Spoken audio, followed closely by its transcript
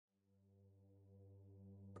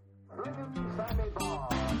Miami ball.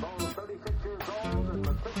 Though 36 years old and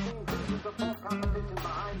with 15 seasons of pro competition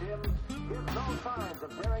behind him, gives no signs of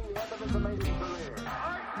nearing the end of his amazing career.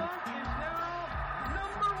 Art Monk is now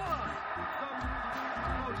number one,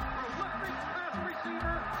 the most prolific pass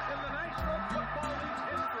receiver in the National Football League's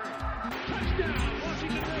history. Touchdown,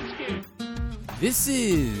 Washington Redskins. This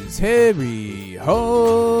is Harry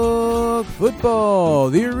Hog Football,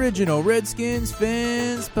 the original Redskins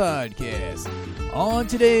fans podcast. On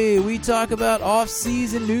today, we talk about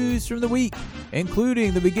off-season news from the week,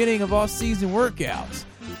 including the beginning of off-season workouts,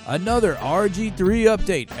 another RG3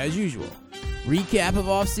 update, as usual, recap of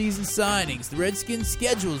off-season signings, the Redskins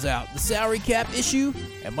schedules out, the salary cap issue,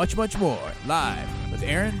 and much, much more, live with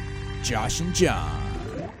Aaron, Josh, and John.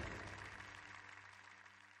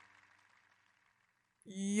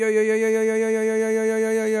 Yo, yo, yo, yo, yo, yo, yo, yo, yo, yo, yo,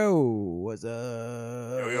 yo, yo, yo, what's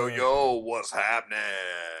up? Yo, yo, yo, what's happening?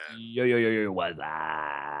 Yo, yo, yo, yo, what's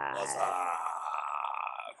up? What's up?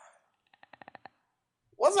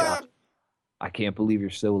 What's Josh, up? I can't believe you're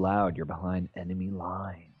so loud. You're behind enemy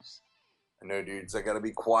lines. I know, dudes, I gotta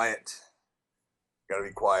be quiet. Gotta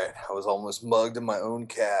be quiet. I was almost mugged in my own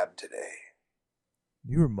cab today.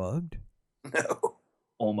 You were mugged? No.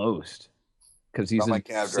 Almost. Because he's Not in my the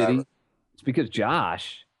cab city. driver. It's because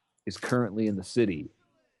Josh is currently in the city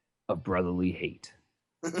of brotherly hate.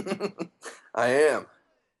 I am.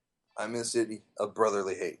 I'm in the city of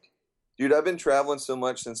brotherly hate. Dude, I've been traveling so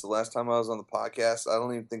much since the last time I was on the podcast, I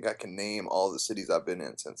don't even think I can name all the cities I've been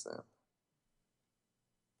in since then.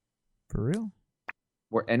 For real?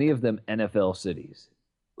 Were any of them NFL cities?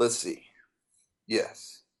 Let's see.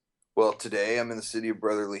 Yes. Well, today I'm in the city of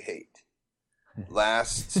brotherly hate.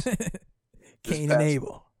 Last Cain past- and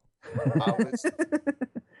Abel.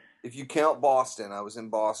 If you count Boston, I was in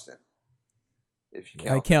Boston. If you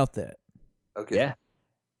count, I count that. okay. Yeah.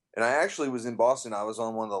 And I actually was in Boston. I was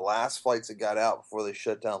on one of the last flights that got out before they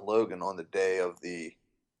shut down Logan on the day of the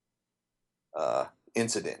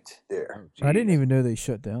incident there. Oh, I didn't geez. even know they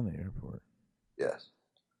shut down the airport. Yes.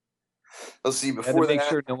 Let's see. Had to Before make that,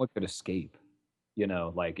 sure no one could escape. You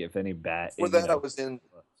know, like if any bad. before that,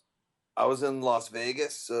 I was in Las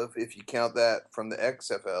Vegas. So if you count that from the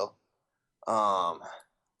XFL,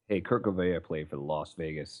 Hey, Kurt Gouveia played for the Las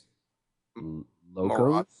Vegas Locos.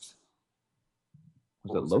 Marauders.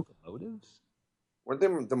 Was What it was it? Locomotives? Weren't they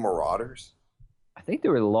the Marauders? I think they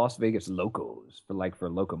were the Las Vegas Locos for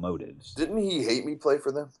locomotives. Didn't he hate me play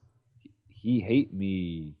for them? He hate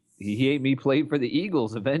me. He hate me play for the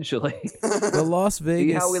Eagles eventually. The Las See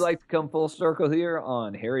Vegas. how we like to come full circle here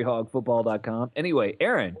on HarryHogFootball.com. Anyway,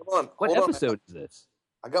 Aaron, Hold on. what hold on. episode is this?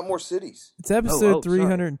 I got more cities. It's episode sorry.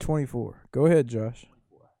 324. Go ahead, Josh.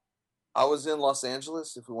 I was in Los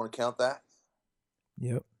Angeles, if we want to count that.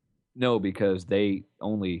 Yep. No, because they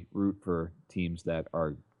only root for teams that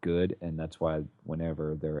are good, and that's why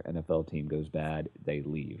whenever their NFL team goes bad, they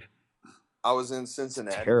leave. I was in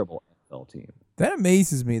Cincinnati. Terrible NFL team. That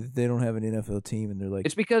amazes me that they don't have an NFL team and they're like,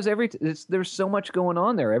 It's because there's so much going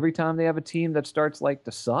on there. Every time they have a team that starts like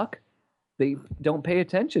to suck, they don't pay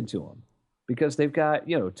attention to them because they've got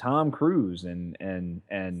Tom Cruise and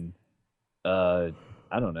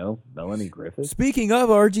I don't know, Melanie Griffith. Speaking of,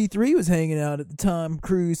 RG3 was hanging out at the Tom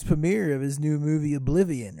Cruise premiere of his new movie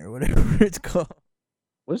Oblivion or whatever it's called.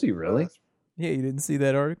 Was he really? Yeah, you didn't see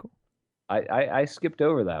that article? I skipped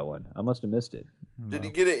over that one. I must have missed it. Did he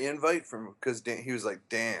get an invite from? Because he was like,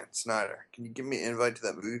 Dan Snyder, can you give me an invite to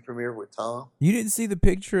that movie premiere with Tom? You didn't see the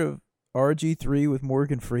picture of RG3 with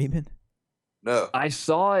Morgan Freeman? No. I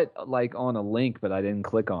saw it like on a link, but I didn't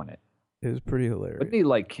click on it. It was pretty hilarious. Wasn't he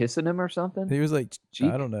like kissing him or something? He was like,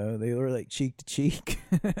 Cheek? I don't know. They were like cheek to cheek.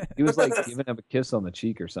 He was like giving him a kiss on the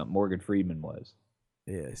cheek or something. Morgan Freeman was.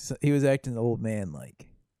 Yeah, so he was acting old man like.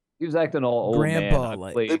 He was acting all old Grandpa, man. I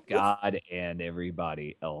like. played God and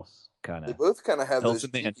everybody else kind They of. both kind of have those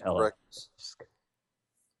Nelson cheeky Mandela. freckles.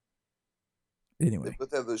 They Anyway,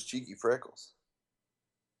 both have those cheeky freckles.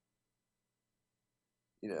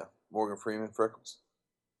 Morgan Freeman freckles.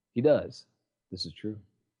 He does. This is true.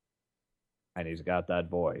 And he's got that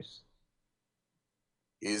voice.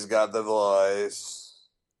 He's got the voice.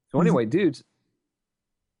 So anyway, dudes.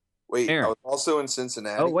 Wait, Aaron. I was also in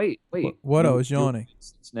Cincinnati. Oh wait. What? I You- was you were yawning. in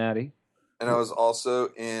Cincinnati. And I was also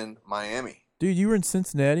in Miami. Dude, you were in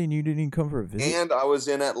Cincinnati and you didn't even come for a visit? And I was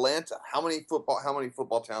in Atlanta. How many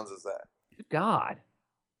football towns is that? Good God.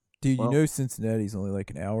 Dude, Well- you know Cincinnati's only like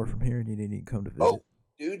an hour from here and you didn't even come to visit. Oh,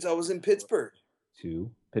 dudes, I was in Pittsburgh.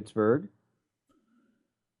 2. Pittsburgh.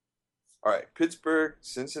 All right, Pittsburgh, You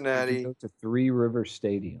Cincinnati. go to Three River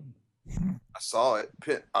Stadium. I saw it.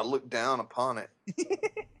 I looked down upon it.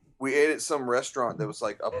 We ate at some restaurant that was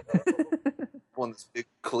like up on this big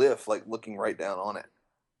cliff, like looking right down on it.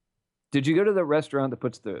 Did you go to the restaurant that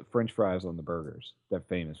puts the French fries on the burgers? That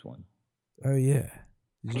famous one. Oh yeah.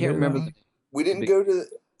 I can't remember. We didn't go to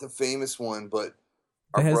the famous one, but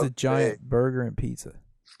It has brother a giant Jay- burger and pizza.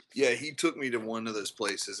 Yeah, he took me to one of those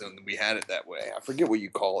places, and we had it that way. I forget what you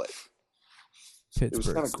call it.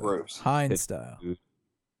 Pittsburgh kinda style. gross. Heinz style.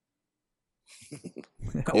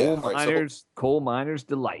 Coal miners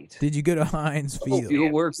delight. Did you go to Heinz Field? Steel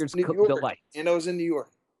workers New York. delight. And I was in New York.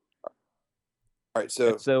 All right,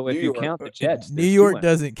 so So if New you York, count the Jets, New there's York two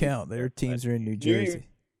doesn't count. Their teams are in New Jersey.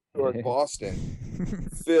 Boston,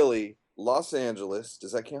 Philly, Los Angeles.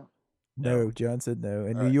 Does that count? No, John said no.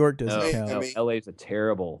 And All New right. York doesn't No, count. no, Miami. LA's a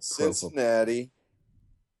terrible pro football. Cincinnati,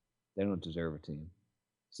 They don't deserve a team.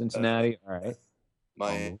 Cincinnati, all right.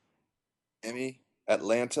 Miami,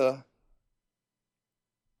 Atlanta.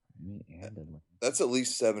 That's at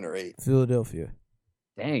least 7 or 8. Philadelphia.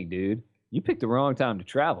 Dang, dude. You picked the wrong time to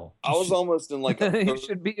travel. I was almost in like a You third,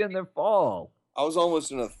 should be in the fall. I was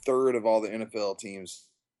almost in a third of all the NFL teams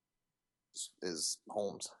is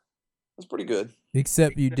homes. That's pretty good.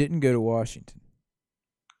 Except you didn't go to Washington.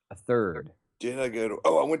 A third. Did I go to?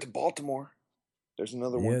 Oh, I went to Baltimore. There's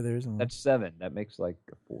another Yeah, there's one. That's 7. That makes like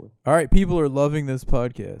a fourth. All right, people are loving this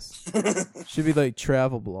podcast. one. Should be like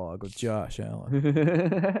travel blog with Josh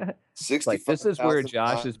Allen. 65,000 this is where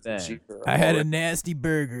Josh has miles been. cheaper. I had a nasty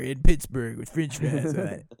burger in Pittsburgh with French fries on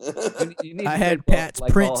it. You need I to had go, Pat's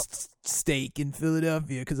like, Prince steak in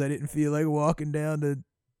Philadelphia because I didn't feel like walking down to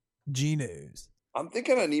Gino's. I'm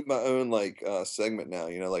thinking I need my own like segment now.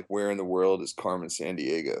 You know, like where in the world is Carmen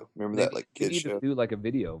Sandiego? Remember that like You kid need show? to do like a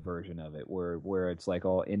video version of it where it's like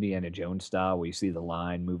all Indiana Jones style, where you see the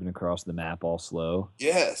line moving across the map all slow.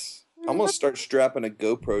 Yes. I'm gonna start strapping a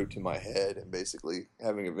GoPro to my head and basically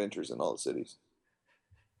having adventures in all the cities.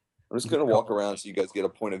 I'm just gonna walk around so you guys get a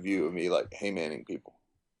point of view of me like haymaning people.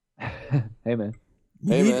 Hey man,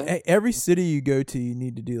 Hey, man. Every city you go to, you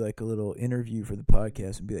need to do like a little interview for the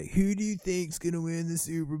podcast and be like, "Who do you think's gonna win the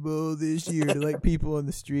Super Bowl this year?" To like people on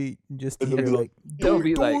the street and just to And they'll hear be like, They'll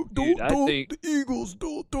be like, "Dude, I think the Eagles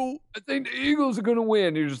don't." I think the Eagles are gonna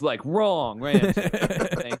win." You're just like, "Wrong, Rams."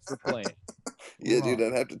 Thanks for playing. Yeah, dude,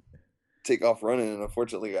 I'd have to take off running, and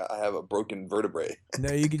unfortunately, I have a broken vertebrae.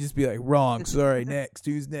 No, you could just be like, "Wrong, sorry, next.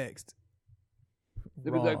 Who's next?"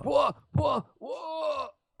 They'll be like, Wrong. "What?"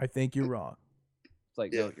 I think you're wrong. It's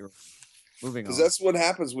like, Yeah. no, you're moving on. Because that's what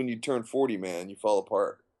happens when you turn 40, man. You fall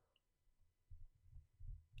apart.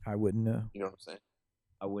 I wouldn't know. You know what I'm saying?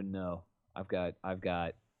 I wouldn't know. I've got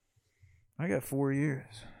I got 4 years.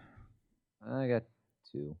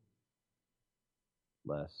 2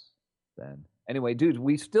 less than. Anyway, dude,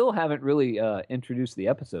 we still haven't really introduced the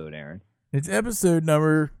episode, Aaron. It's episode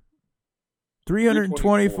number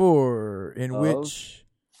 324, in which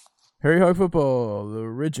Harry Hog Football, the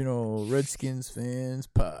original Redskins fans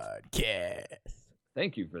podcast.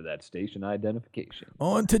 Thank you for that station identification.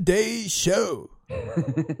 On today's show, we're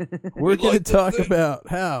We'd going like to to talk think- about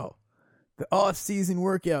how the off-season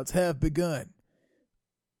workouts have begun.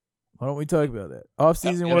 Why don't we talk about that?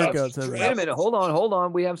 Off-season Yeah, workouts have Wait a begun. minute, hold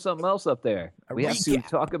on. We have something else up there. A We have to recap.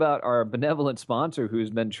 talk about our benevolent sponsor who's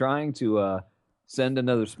been trying to send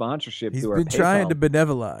another sponsorship He's to our been trying to PayPal.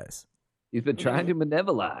 benevolise. He's been trying to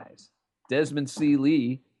benevolise. Desmond C.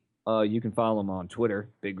 Lee. You can follow him on Twitter,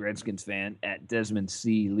 Big Redskins fan, at Desmond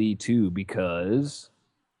C. Lee 2, because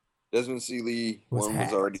Desmond C. Lee Was one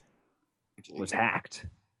hacked. was already. was hacked.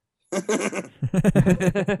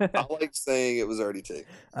 I like saying it was already taken.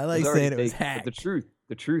 I like already saying it was taken, hacked. But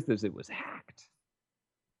the truth is it was hacked.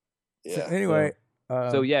 Yeah. So anyway,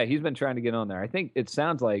 So yeah, he's been trying to get on there. I think it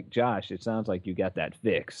sounds like, Josh, it sounds like you got that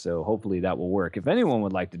fixed. So hopefully that will work. If anyone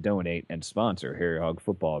would like to donate and sponsor Harry Hog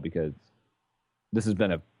Football, because this has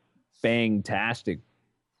been a bang-tastic.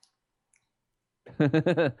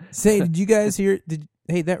 say, did you guys hear?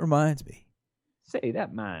 Hey, that reminds me. Say,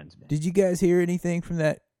 that minds me. Did you guys hear anything from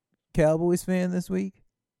that Cowboys fan this week?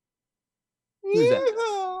 Who's that?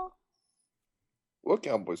 Yeah. What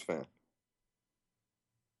Cowboys fan?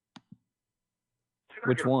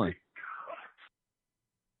 Which one?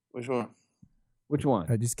 Which one? Which one?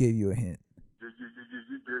 I just gave you a hint.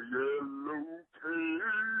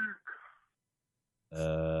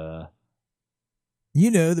 You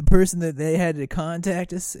know, the person that they had to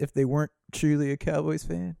contact us if they weren't truly a Cowboys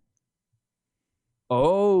fan.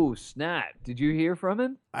 Oh, snap. Did you hear from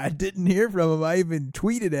him? I didn't hear from him. I even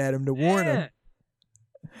tweeted at him to warn him.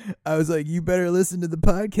 I was like, you better listen to the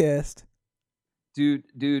podcast. Dude,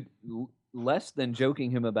 less than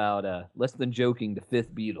joking the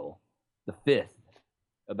fifth Beatle, the fifth,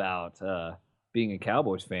 about being a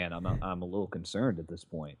Cowboys fan, I'm a little concerned at this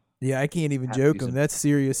point. Yeah, I can't even Have to joke be him. some- That's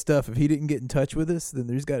serious stuff. If he didn't get in touch with us, then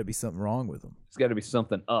there's got to be something wrong with him. There's got to be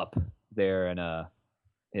something up there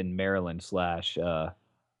in Maryland /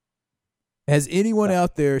 Has anyone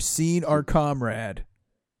out there seen our comrade,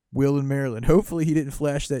 Will in Maryland? Hopefully he didn't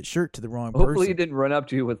flash that shirt to the wrong Hopefully he person. didn't run up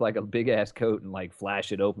to you with like a big ass coat and like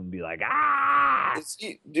flash it open and be like, ah! Is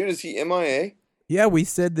he MIA? Yeah, we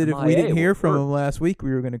said that if we MIA didn't hear would from work. him last week,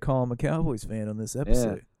 we were going to call him a Cowboys fan on this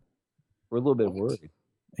episode. We're a little bit What? worried.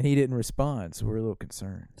 And he didn't respond, so we're a little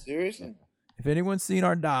concerned. Seriously? If anyone's seen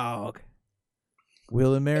our dog,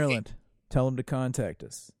 Will in Maryland, tell him to contact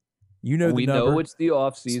us. You know the We number. know it's the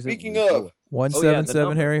off season. Speaking We know of, it. 177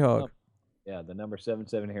 number. Harry Hog. Yeah, the number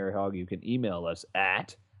 77 Harry Hog. You can email us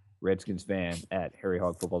at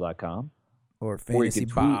redskinsfan@harryhogfootball.com, Or or you Fantasy can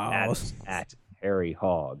tweet at Balls. us at Harry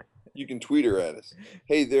Hog. you can tweet her at us.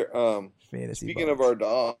 Hey, there. Fantasy Speaking Balls. of our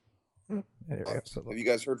dog, At Harry Hog Football. have you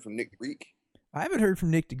guys heard from Nick Greek? I haven't heard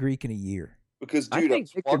from Nick DeGreek in a year. Because I dude, think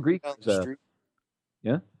was Nick walking DeGreek down is the street.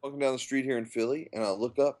 Yeah? Walking down the street here in Philly, and I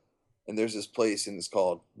look up, and there's this place, and it's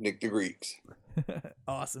called Nick DeGreek's.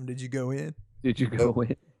 Awesome. Did you go in? Did you go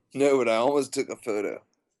in? No, but I almost took a photo.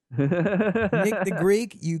 Nick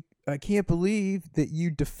DeGreek, I can't believe that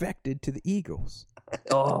you defected to the Eagles.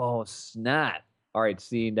 Oh, snap. All right,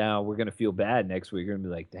 see, now we're going to feel bad next week. We're going to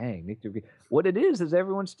be like, dang, Nick DeGreek. What it is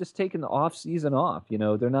everyone's just taking the off season off. You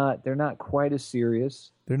know, they're not quite as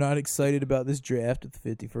serious. They're not excited about this draft at the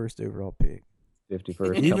 51st overall pick.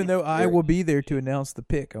 51st. Even though I Aaron- will be there to announce the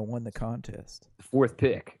pick. I won the contest. fourth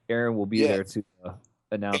pick. Aaron will be Yes. there to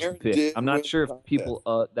announce Aaron the pick. did I'm win not sure the if people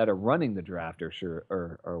that are running the draft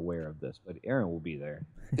are aware of this, but Aaron will be there.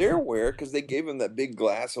 They're aware because they gave him that big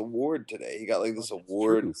glass award today. He got like this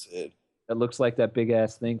award true. and said, That looks like that big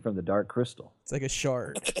ass thing from the Dark Crystal. It's like a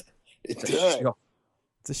shard. it It's a does. shard.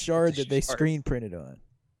 It's a shard It's a that they shard. screen printed on.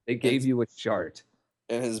 They gave you a chart.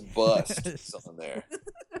 And his bust is on there.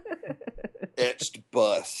 Etched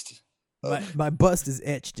bust. My bust is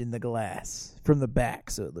etched in the glass from the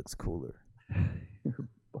back, so it looks cooler. Your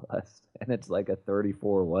bust. And it's like a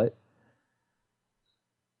 34 what?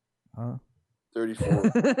 Huh? 34.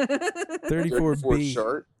 34B.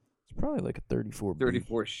 chart. It's probably like a 34B.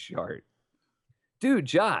 34 chart. Dude,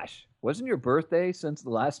 Josh, wasn't your birthday since the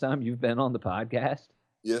last time you've been on the podcast?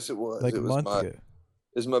 Yes, it was. Like it a was month ago.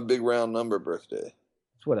 It's my big round number birthday.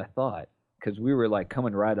 That's what I thought. Because we were like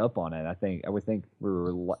coming right up on it. I would think we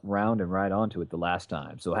were rounding right onto it the last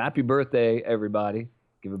time. So happy birthday, everybody.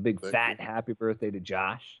 Give a big Thank fat you. happy birthday to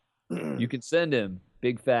Josh. You can send him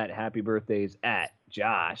big fat happy birthdays at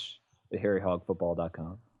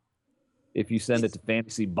josh@harryhogfootball.com. If you send it to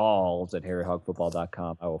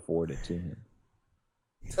fantasyballs@harryhogfootball.com, I will forward it to him.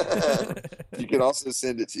 You can also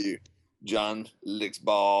send it to John Licks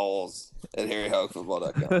Balls at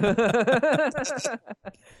harryhogfootball.com.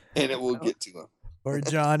 And it will get to him. Or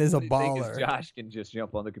John is a The thing is, baller. Josh can just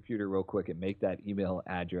jump on the computer real quick and make that email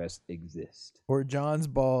address exist. Or John's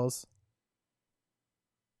balls.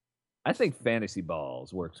 I think Fantasy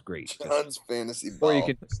Balls works great. John's fantasy ball. Or you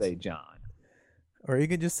can just say John. Or you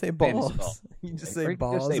can just say Fantasy balls. ball. You can just Or say you can just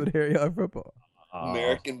balls say- at Harry Hog Football.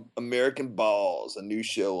 American Balls, a new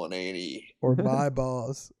show on A&E. Or my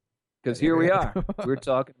balls. Because here we are. We're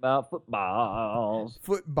talking about footballs.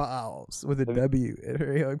 Footballs with a W at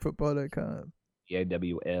harryhogfootball.com.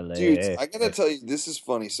 AWLA. Dude, I gotta tell you, this is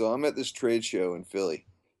funny. So I'm at this trade show in Philly,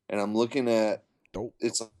 and I'm looking at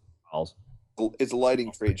it's Balls. a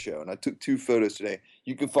lighting trade show, and I took 2 photos today.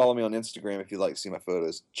 You can follow me on Instagram if you'd like to see my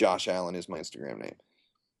photos. Josh Allen is my Instagram name,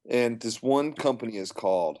 and this one company is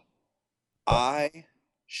called I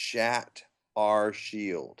Shat Our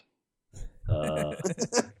Shield, Uh,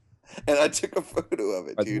 and I took a photo of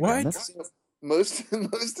it, dude. What? So most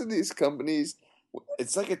of these companies,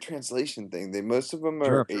 it's like a translation thing. Most of them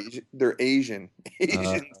are German. Asian. They're Asian.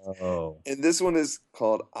 Asians. oh. And this one is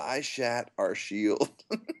called I Shat Our Shield.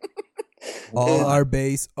 All And- our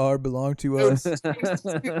base are belong to No, us.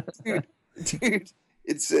 dude,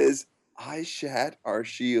 it says I Shat Our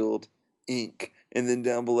Shield Inc. And then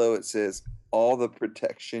down below it says all the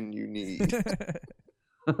protection you need.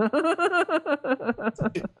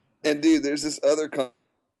 And dude, there's this other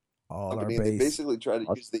All our company, and they base. basically try to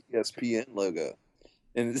use the ESPN logo.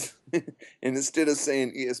 And it's, and instead of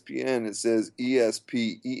saying ESPN, it says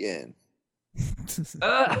ESPEN.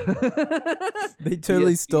 They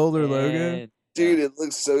totally stole their logo. Dude, it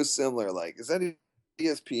looks so similar. Like, is that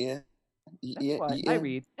ESPN? That's why I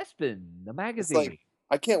read Espin, the magazine. like-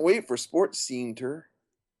 I can't wait for Sports Center.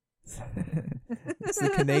 It's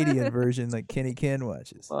the Canadian version like Kenny Ken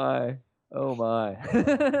watches. my. Oh, my.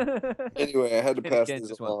 Anyway, I had to Kenny pass Ken this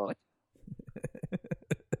just went, along. "What?"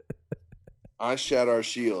 I shat our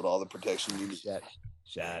shield, all the protection you need.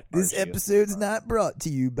 Shat. This episode's not brought to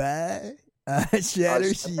you by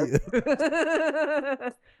Shatter Shield.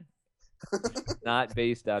 Not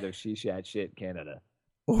based out of Shat Shit, Canada.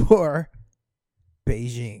 Or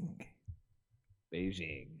Beijing.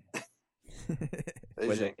 Beijing.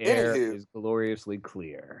 Where the air is gloriously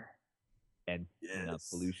clear and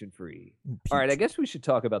pollution free. All right, I guess we should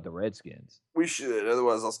talk about the Redskins. We should.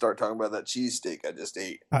 Otherwise, I'll start talking about that cheesesteak I just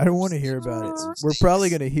ate. I don't want to hear about it. We're probably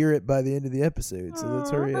going to hear it by the end of the episode, so let's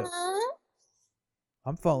hurry up.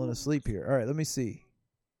 I'm falling asleep here. All right, let me see.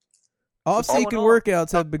 Off-season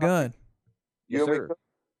workouts have begun. Yes, sir.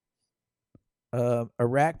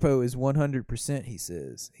 Arakpo is 100%, he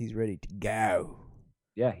says. He's ready to go.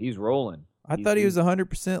 Yeah, he's rolling. I thought he was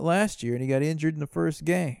 100% last year, and he got injured in the first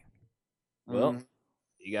game. Well,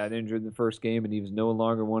 he got injured in the first game, and he was no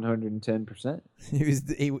longer 110%.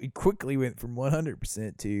 He quickly went from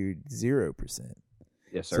 100% to 0%.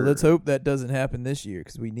 Yes, sir. So let's hope that doesn't happen this year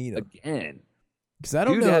because we need him. Again. Because I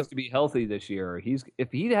don't Dude know. has to be healthy this year.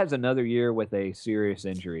 If he has another year with a serious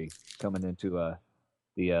injury coming into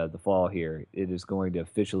the fall here, it is going to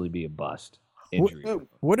officially be a bust injury.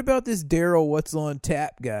 What about this Daryl What's on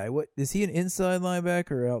Tap guy? What is he, an inside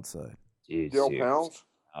linebacker or outside? Daryl Pounds?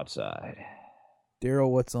 Outside.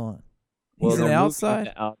 Daryl What's on? He's an they're outside? moving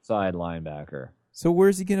him to outside linebacker. So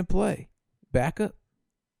where's he going to play? Backup?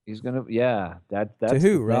 He's gonna, that's to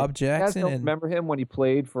who? the Rob thing. You guys Jackson? don't And remember him when he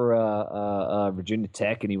played for Virginia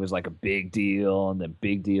Tech, and he was like a big deal, and then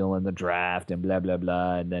big deal in the draft, and blah blah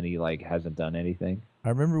blah, and then he like hasn't done anything. I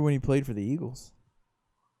remember when he played for the Eagles.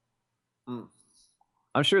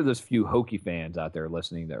 I'm sure there's a few Hokie fans out there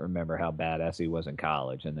listening that remember how badass he was in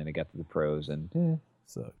college, and then he got to the pros and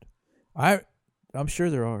sucked. I'm sure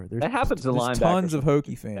there are. That happens to linebackers. Tons of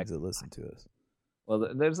Hokie fans that listen to us.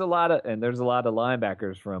 Well, there's a lot of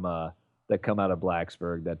linebackers from that come out of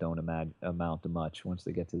Blacksburg that don't amount to much once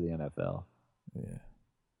they get to the NFL. Yeah,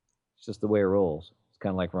 it's just the way it rolls. It's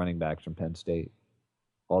kind of like running backs from Penn State.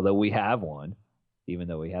 Although we have one, even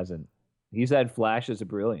though he's had flashes of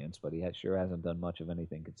brilliance, but he sure hasn't done much of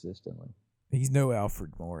anything consistently. He's no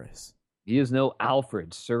Alfred Morris. He is no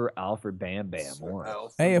Sir Alfred Bam Bam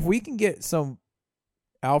Morris. Hey, if we can get some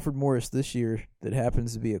Alfred Morris this year that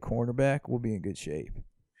happens to be a cornerback, we'll be in good shape.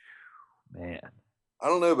 Man. I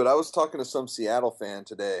don't know, but I was talking to some Seattle fan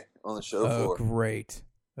today on the show floor. Oh, great.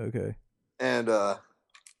 Okay. And we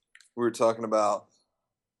were talking about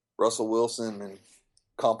Russell Wilson and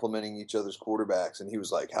complimenting each other's quarterbacks. And he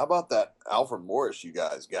was like, how about that Alfred Morris you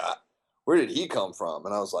guys got? Where did he come from?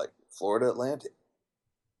 And I was like, Florida Atlantic.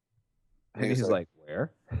 And he's like,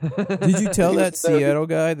 where? Did you tell that Seattle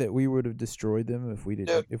guy that we would have destroyed them if we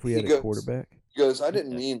didn't? If we had a quarterback? He goes, I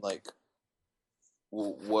didn't mean like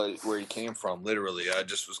where he came from. Literally, I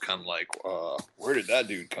just was kind of like, where did that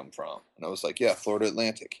dude come from? And I was like, yeah, Florida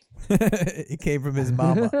Atlantic. He came from his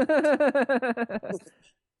mama.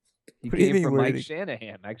 He came from Mike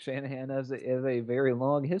Shanahan. Mike Shanahan has a very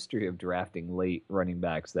long history of drafting late running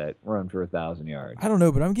backs that run for 1,000 yards. I don't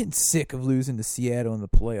know, but I'm getting sick of losing to Seattle in the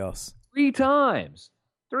playoffs. 3 times.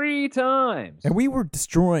 And we were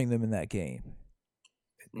destroying them in that game.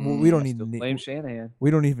 Well, we don't need to blame Shanahan.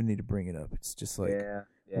 We don't even need to bring it up. It's just like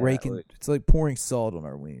raking. It's like pouring salt on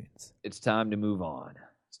our wounds. It's time to move on.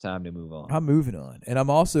 I'm moving on, and I'm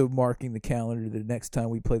also marking the calendar the next time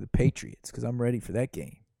we play the Patriots because I'm ready for that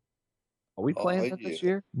game. Are we playing them this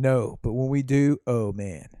year? No, but when we do, oh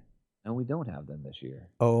man. No, we don't have them this year.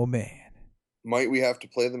 Oh man. Might we have to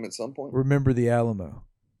play them at some point? Remember the Alamo.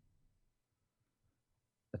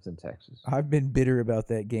 That's in Texas. I've been bitter about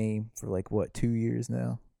that game for 2 years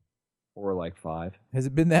now? Or 5. Has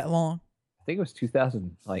it been that long? I think it was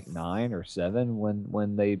 2009 or 7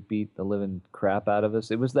 when they beat the living crap out of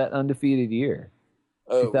us. It was that undefeated year.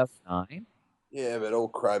 2009? Yeah, but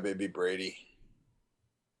old crybaby Brady.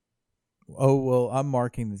 Oh, well, I'm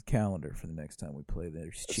marking the calendar for the next time we play.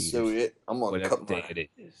 There's cheaters. So I'm going to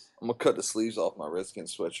cut the sleeves off my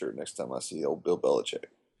Redskins sweatshirt next time I see old Bill Belichick.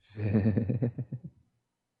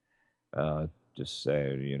 Just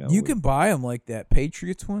say, you can buy them like that.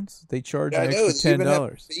 Patriots ones, they charge an extra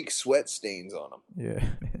 $10. Fake sweat stains on them. Yeah,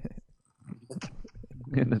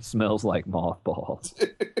 and it smells like mothballs.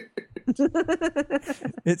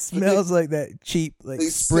 It smells like that cheap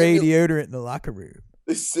spray deodorant in the locker room.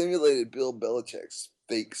 They simulated Bill Belichick's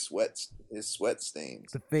fake his sweat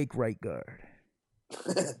stains. The fake right guard.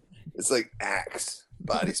 It's like Axe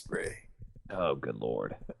body spray. Oh, good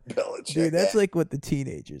Lord. Belichick. Dude, that's like what the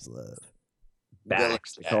teenagers love.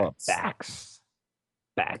 Backs. They call it backs.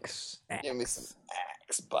 Backs. Give me some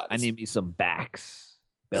Axe body. I need me some backs.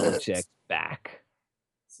 Belichick's back.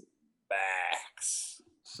 Back.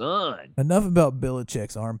 son. Enough about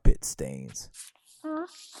Belichick's armpit stains.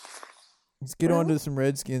 Let's get on to some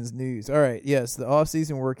Redskins news. All right, yes, the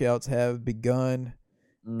off-season workouts have begun,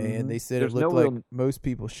 and they said There's it looked no like real- most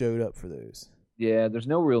people showed up for those. Yeah, there's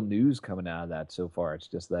no real news coming out of that so far. It's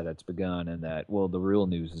just that it's begun, and that the real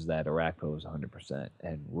news is that Arakpo is 100%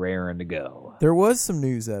 and raring to go. There was some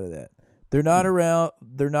news out of that. They're not around.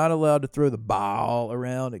 They're not allowed to throw the ball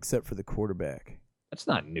around except for the quarterback. That's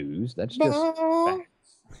not news. That's just fact.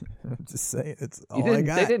 I'm just saying, it's You all I didn't-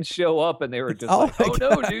 got. They didn't show up and they were It's just all like, I "Oh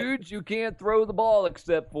no, got." dudes, you can't throw the ball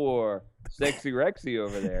except for Sexy Rexy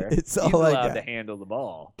over there. It's He's all I allowed got. to handle the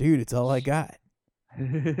ball." Dude, it's all I got.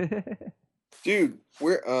 Dude,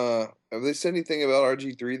 where have they said anything about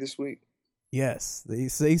RG3 this week? Yes, they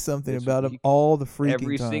say something This about him week, all the freaking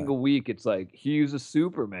Every time. single week, it's like, he's a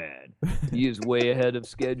Superman. He is way ahead of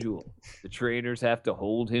schedule. The trainers have to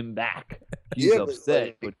hold him back. He's Yeah, but, upset,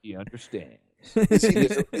 like- but he understands. Is he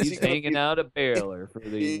gonna He's be- hanging out at Baylor for the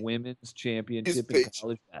he- women's championship in patient.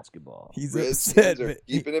 college basketball. He's Redskins upset, are but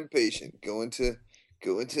keeping him patient. Going to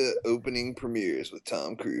opening premieres with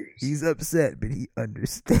Tom Cruise. he's upset, but he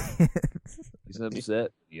understands. He's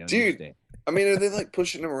upset. He Dude. understands. I mean, are they like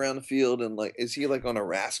pushing him around the field and like is he like on a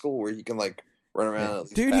rascal where he can like run around? and at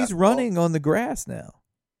least Dude, pass he's the ball? running on the grass now.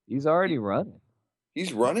 He's already running.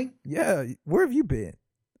 He's running, Yeah, where have you been?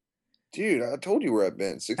 dude. I told you where I've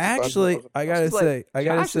been. 65 Actually, miles. I gotta It's like, say,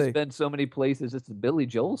 Josh has been so many places. It's a Billy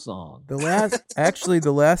Joel song. the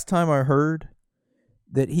last time I heard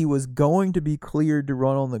that he was going to be cleared to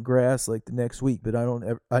run on the grass like the next week, but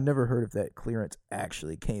I never heard if that clearance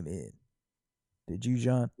actually came in. Did you,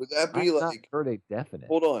 John? Would that I've be not like? heard a definite.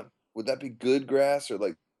 Hold on. Would that be good grass or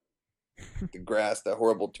like the grass, that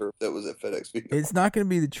horrible turf that was at FedEx Field? It's not going to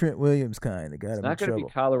be the Trent Williams kind that got It's him in not going to trouble.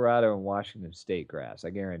 be Colorado and Washington State grass. I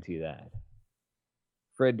guarantee that.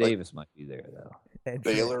 Fred Like- Davis might be there though. And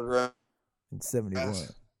Baylor grass. in 71.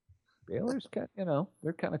 Baylor's kind,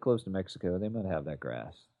 they're kind of close to Mexico. They might have that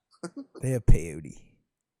grass. They have peyote.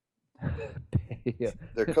 Yeah,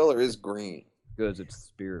 Their color is green. because it's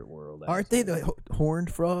Spirit World. Aren't they asshole. the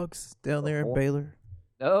horned frogs down there in horn- Baylor?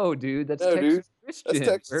 No, dude, that's No, Texas dude. Christian. That's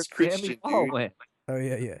Texas where Christian, Sammy Ball dude. went. Oh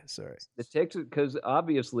yeah, sorry. The Texas, because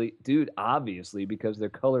obviously, because their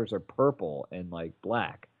colors are purple and like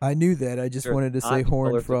black. I knew that. I just They're wanted to not say the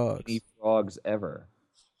horned colors of frogs. any frogs ever.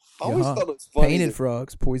 I always Uh-huh. thought it was funny. Painted that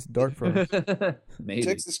frogs, poison dart frogs. Maybe.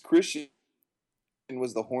 Texas Christian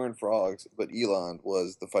was the Horned Frogs, but Elon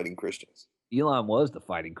was the Fighting Christians. Elon was the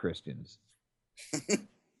Fighting Christians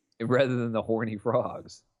rather than the horny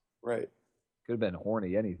frogs. Right. Could have been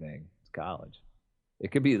horny anything. It's college.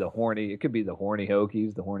 It could be the horny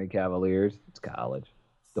Hokies, the horny Cavaliers. It's college.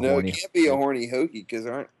 The No, horny it can't be a horny Hokie because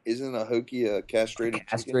isn't a Hokie a castrated chicken?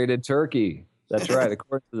 castrated turkey. That's right.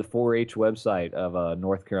 According to the 4-H website of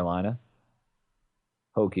North Carolina,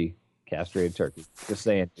 Hokie castrated turkey. Just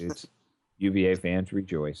saying, dudes. UVA fans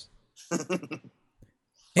rejoice.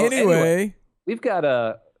 Anyway, We've got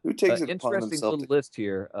Who takes an it upon interesting himself little to list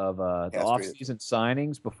here of the castrate off-season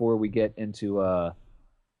signings before we get into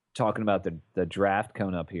talking about the draft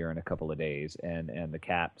coming up here in a couple of days and the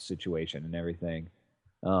cap situation and everything.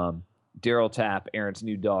 Daryl Tapp, Aaron's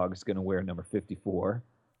new dog, is going to wear number 54.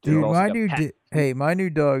 dude, We've also my got new Pat- my new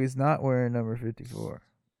dog is not wearing number 54.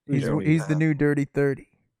 He's Who's he's the new dirty 30.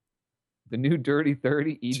 the new Dirty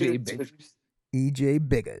 30, EJ Dude, Biggers. EJ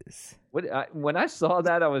Biggers. When I saw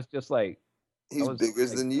that, I was just like, He's bigger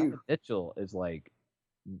than you. Mitchell is like,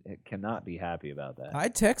 cannot be happy about that. I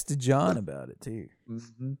texted John about it too.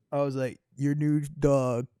 Mhm. I was like, "Your new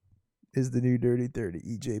dog is the new dirty 30,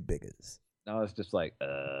 EJ Biggers." I was just like,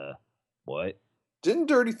 what? Didn't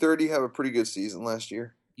Dirty 30 have a pretty good season last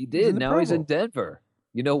year? He in did. the Now Pro he's in Bowl. Denver.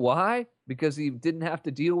 You know why? Because he didn't have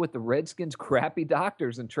to deal with the Redskins' crappy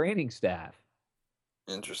doctors and training staff.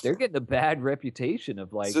 Interesting. They're getting a bad reputation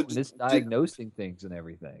of like So did- misdiagnosing things and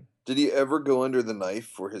everything. Did he ever go under the knife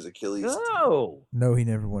for his Achilles? No, No, he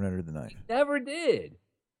never went under the knife. never did.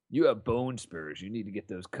 You have bone spurs. You need to get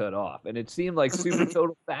those cut off. And it seemed like super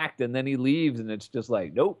total fact. And then he leaves, and it's just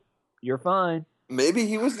like, nope, you're fine. Maybe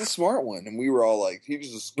he was the smart one, and we were all like, he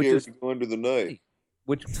was just scared is- to go under the knife.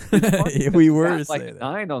 Which We were got to like say a that.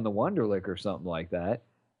 9 on the Wonderlic or something like that.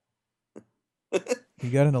 He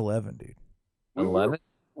got an 11, dude. We were- 11.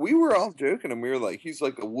 We were all joking, and we were like, he's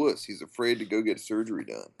like a wuss. He's afraid to go get surgery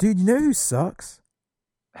done. Dude, you know who sucks?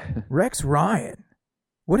 Rex Ryan.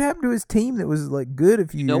 What happened to his team that was like good a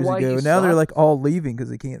few You know years why ago? he And now they're sucks? like all leaving because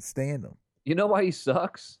they can't stand him. You know why he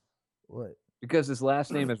sucks? What? Because his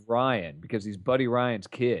last name is Ryan. Because he's Buddy Ryan's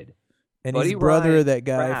kid. And Buddy he's brother Ryan- of that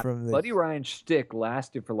guy Crap. from the. Buddy Ryan's shtick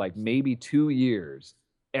lasted for like maybe 2 years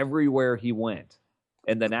everywhere he went.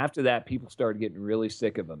 And then after that, people started getting really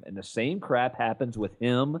sick of him. And the same crap happens with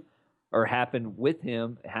him,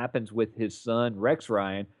 happens with his son, Rex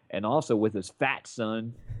Ryan, and also with his fat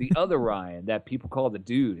son, the other Ryan, that people call the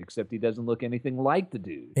dude, except he doesn't look anything like the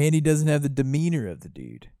dude. And he doesn't have the demeanor of the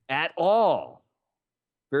dude. At all.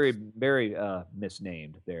 Very, very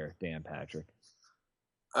misnamed there, Dan Patrick.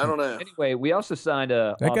 I don't know. Anyway, we also signed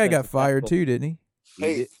a... That guy got offensive fired tackle. too, didn't he?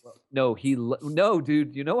 Hey. No,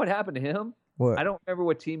 dude. You know what happened to him? What? I don't remember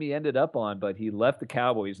what team he ended up on, but he left the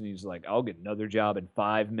Cowboys and he's like, I'll get another job in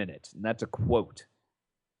 5 minutes. And that's a quote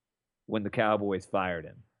when the Cowboys fired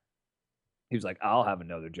him. He was like, I'll have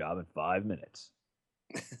another job in 5 minutes.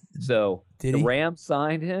 So Did the he? Rams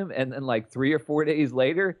signed him, and then like 3 or 4 days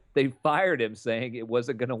later, they fired him saying it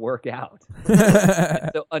wasn't going to work out.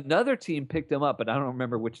 So another team picked him up, but I don't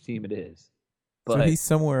remember which team it is. So But he's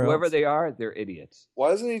somewhere whoever else. they are, they're idiots. Why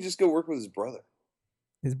doesn't he just go work with his brother?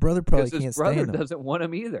 His brother probably Because can't his brother stand him. doesn't want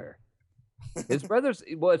him either. His brother's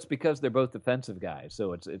well, it's because they're both defensive guys,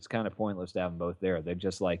 so it's kind of pointless to have them both there. They're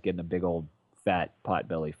just like getting a big old fat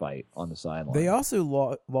potbelly fight on the sideline. They also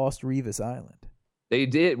lost Revis Island. They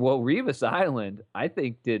did. Well, Revis Island, I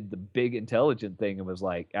think, did the big intelligent thing and was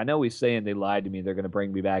like, I know he's saying they lied to me, they're going to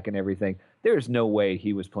bring me back and everything. There's no way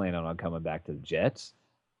he was planning on coming back to the Jets.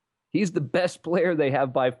 He's the best player they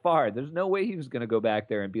have by far. There's no way he was going to go back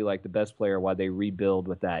there and be like the best player while they rebuild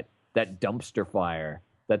with that dumpster fire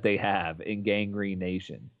that they have in Gangrene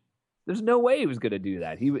Nation. There's no way he was going to do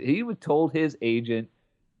that. He told his agent,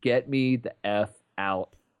 get me the F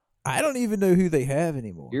out. I don't even know who they have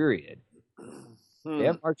anymore. Period. They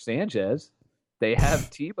have Mark Sanchez. They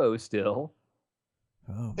have Tebow still.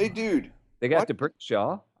 Oh, Hey, my. dude. They got What?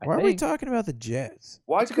 DeBrickshaw. Why are we talking about the Jets?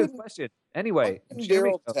 Why That's a good couldn't question. Anyway,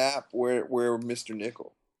 Daryl Tapp wear Mr.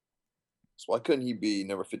 Nickel? So why couldn't he be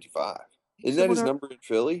number 55? Isn't that his Someone- number in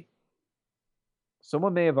Philly?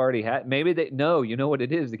 someone may have already had. Maybe they. No, you know what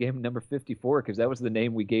it is? They gave him number 54 because that was the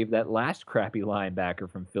name we gave that last crappy linebacker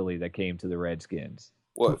from Philly that came to the Redskins.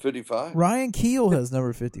 What, 55? Ryan Keel has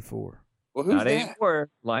number 54. Well, who's Not that? anymore.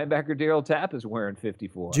 Linebacker Daryl Tapp is wearing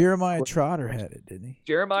 54. Jeremiah Trotter had it, didn't he?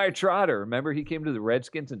 Jeremiah Trotter. Remember he came to the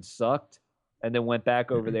Redskins and sucked, and then went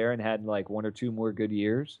back over there and had like 1 or 2 more good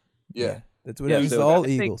years. Yeah. That's what Yeah, happens so to all I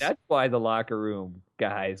think Eagles. that's why the locker room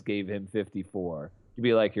guys gave him 54. To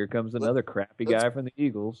be like, here comes another crappy let's- guy from the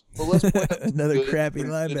Eagles. Well, let's point out Another good- crappy good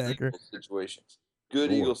linebacker. Eagle situations. Good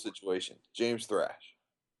Sure. Eagle situation. James Thrash.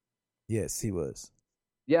 Yes, he was.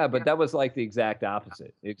 Yeah, but that was like the exact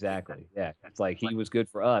opposite. Exactly. Yeah, it's like he was good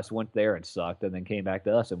for us, went there and sucked, and then came back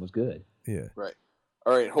to us and was good. Yeah.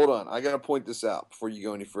 All right, hold on. I got to point this out before you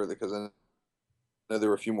go any further because I know there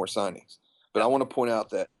were a few more signings. But I want to point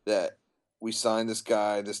out that we signed this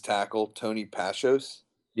guy, this tackle, Tony Pashos.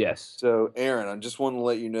 Yes. So, Aaron, I just want to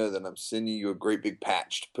let you know that I'm sending you a great big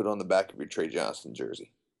patch to put on the back of your Trey Johnston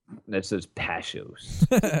jersey. That says Pashos.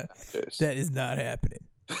 Yes. That is not happening.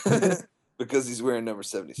 Because he's wearing number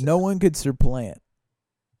 76. No one could supplant.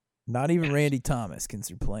 Not even Randy Thomas can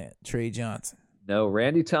supplant Trey Johnson. No,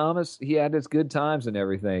 Randy Thomas, he had his good times and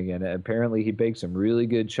everything, and apparently he baked some really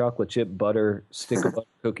good chocolate chip butter sticker butter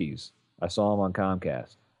cookies. I saw him on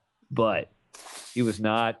Comcast. But he was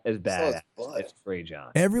not as bad his butt. as Trey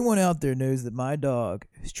Johnson. Everyone out there knows that my dog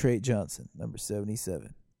is Trey Johnson, number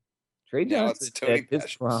 77. Trey No, it's Johnson Tony at his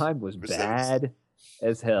Pashos. prime was Number bad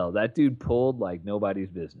as hell. That dude pulled like nobody's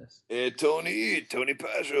business. Hey, Tony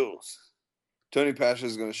Pashos. Tony Pashos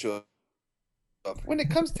is going to show up. When it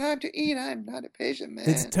comes time to eat, I'm not a patient man.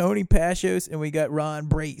 It's Tony Pashos, and we got Ron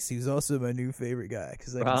Brace, who's also my new favorite guy,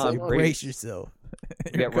 because I can Ron say, Brace. brace yourself.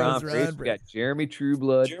 We got Ron Brace, we got Jeremy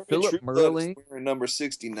Trueblood, Jeremy Philip Trueblood Merling. is wearing number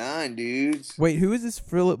 69, dudes. Wait, who is this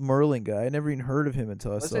Philip Merling guy? I never even heard of him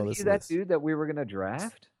until I saw Wasn't this he that list. dude that we were going to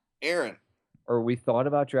draft? Aaron, Or we thought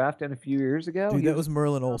about drafting a few years ago? Dude, He that was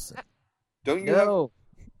Merlin Olsen. don't you have a No,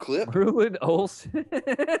 clip? Merlin Olsen.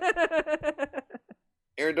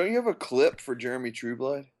 Aaron, don't you have a clip for Jeremy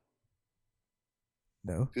Trueblood?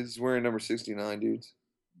 No. Because he's wearing number 69, dudes.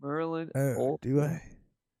 Merlin Oh, Olsen. do I?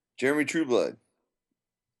 Jeremy Trueblood.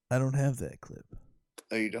 I don't have that clip.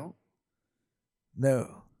 Oh, you don't?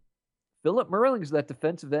 No. Philip Merling's that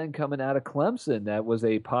defensive end coming out of Clemson that was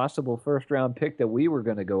a possible first-round pick that we were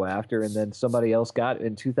going to go after, and then somebody else got it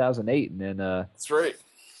in 2008, and then That's right.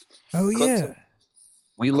 Oh, Clemson. yeah.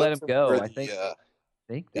 we let him Clemson go. were I think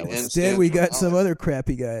that was. Instead, we got some other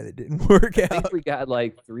crappy guy that didn't work I out. think we got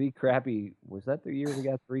like 3 crappy. Was that the year we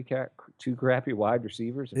got 2 crappy wide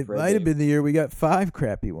receivers? and It Fred might have Davis? been the year we got 5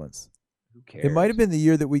 crappy ones. Who cares? It might have been the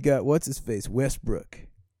year that we got, what's his face, Westbrook.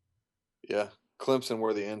 Yeah. Clemson,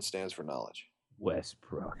 where the N stands for knowledge.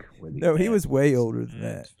 Westbrook. No, he was way older than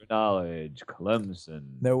that. For knowledge, Clemson.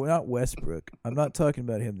 No, not Westbrook. I'm not talking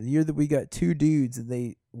about him. The year that we got two dudes,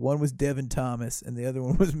 and one was Devin Thomas, and the other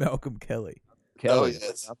one was Malcolm Kelly. Kelly.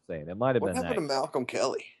 yes. I'm saying it might have What been happened that. to Malcolm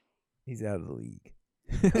Kelly? He's out of the league.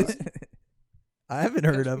 I haven't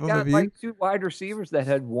heard of him. We got Have you? like two wide receivers that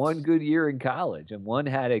had one good year in college, and one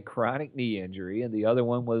had a chronic knee injury, and the other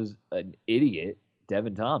one was an idiot,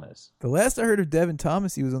 Devin Thomas. The last I heard of Devin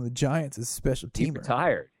Thomas, he was on the Giants as a special He teamer.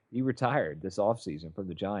 retired. He retired this offseason from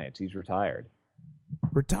the Giants. He's retired.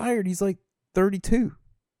 Retired. He's like 32.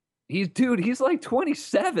 He's like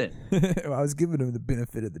 27. I was giving him the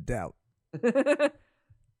benefit of the doubt.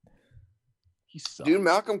 He sucks. Dude,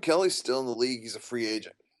 Malcolm Kelly's still in the league. He's a free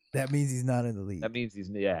agent. That means he's not in the league. That means he's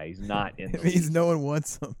not in the It means league. no one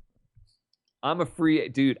wants him. I'm a free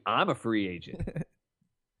agent.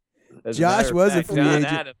 As Josh matter of was a fact, free John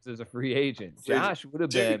agent. Adams is a free agent. Josh would have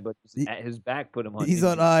been, but his back put him on. He's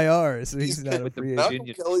on injured. IR, so he's not a with the free Malcolm agent. Malcolm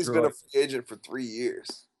Virginia Kelly's been a destroyed. free agent for 3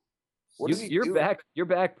 years. What is he your doing?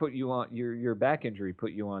 back put you on your back injury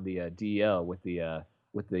put you on the DL with the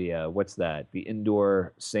what's that? The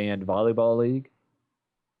indoor sand volleyball league.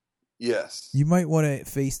 Yes. You might want to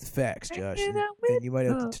face the facts, Josh, and you might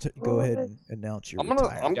have to go ahead and announce your I'm gonna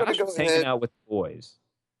retirement. go Josh was hanging ahead. out with the boys.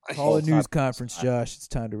 Call a All news time. conference, Josh. It's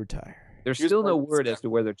time to retire. There's Here's still my no word step. as to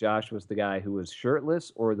whether Josh was the guy who was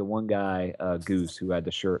shirtless or the one guy, Goose, who had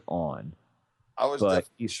the shirt on. I was But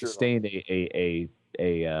definitely he sure. sustained a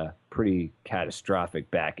pretty catastrophic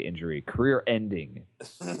back injury, career-ending.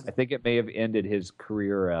 I think it may have ended his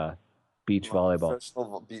career beach volleyball.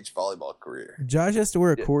 Professional beach volleyball career. Josh has to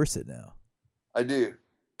wear a corset now. I do.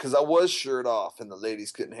 Because I was shirt off and the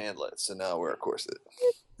ladies couldn't handle it. So now I wear a corset.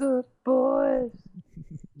 Good boys.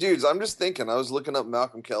 Dudes, I'm just thinking. I was looking up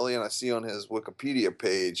Malcolm Kelly and I see on his Wikipedia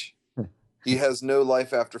page he has no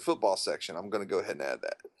life after football section. I'm going to go ahead and add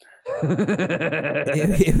that.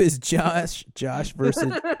 It was Josh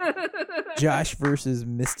versus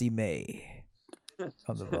Misty May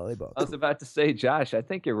on the volleyball I was court. about to say, Josh, I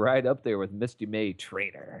think you're right up there with Misty May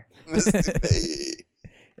Trainer.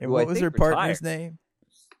 And who I what was think her partner's retired. name?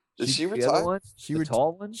 Did she The other retire? one? She the ret-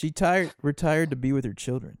 tall one? She retired to be with her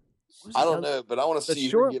children. Who's I the don't other- know, but I want to The see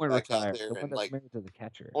her short get one back retired. out The there one and that's like. married to the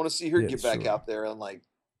catcher. I want to see her Yeah, get back sure. out there in like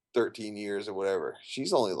 13 years or whatever.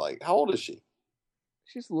 She's only like, how old is she?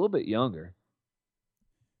 She's a little bit younger.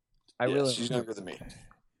 She's younger than me.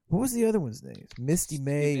 What was the other one's name? Misty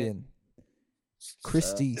May May. and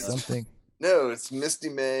Christy something No, it's Misty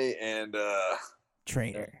May and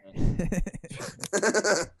Trainer.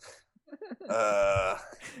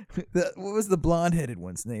 What was the blonde-headed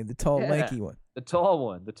one's name? The tall, Yeah. lanky one. The tall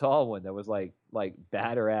one that was like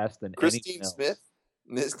badder ass than Christine anything else. Smith,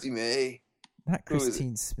 Misty May. Not Who is it?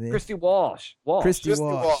 Christine Smith. Christy Walsh. Christy Christy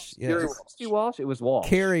Walsh. Walsh. Yes. Carrie Walsh. Christy Walsh. It was Walsh.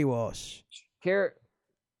 Carrie Walsh.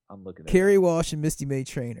 I'm looking at Carrie Walsh and Misty May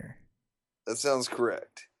Trainer. That sounds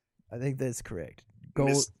correct. I think that's correct. Gold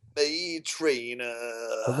Miss May Trainer.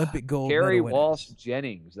 Olympic gold Carrie medal winner. Walsh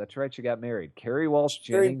Jennings. That's right. She got married. Carrie Walsh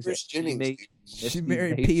Married Jennings. Chris She Jennings, made dude. She Misty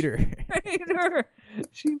married May Peter. Trainer.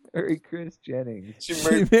 She married Chris Jennings. She She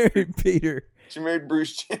married, married Peter. she married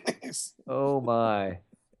Bruce Jennings. Oh my.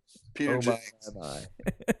 Peter Oh my, Jennings. my.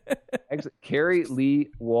 Actually, Carrie Lee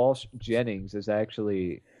Walsh Jennings is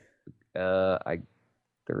actually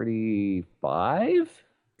 35.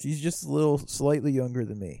 She's just a little slightly younger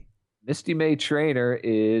than me. Misty May Trainer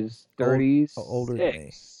is 36. Older than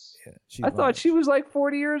me. Yeah, she's I thought she was like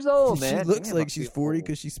 40 years old, man. She looks Damn, like I she's feel 40 old.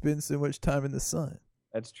 because she spends so much time in the sun.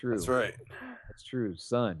 That's true. That's right. That's true.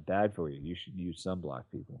 Sun, bad for you. You should use sunblock,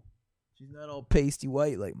 people. She's not all pasty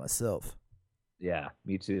white like myself. Yeah,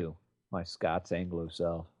 me too. My Scots Anglo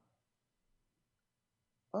self.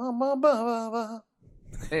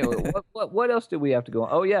 Anyway, what else did we have to go on?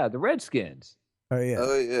 Oh yeah, the Redskins. Oh yeah.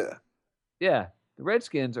 Oh yeah. Yeah, the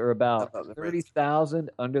Redskins are about How about the 30,000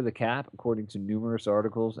 under the cap, according to numerous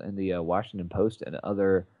articles in the Washington Post and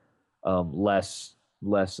other less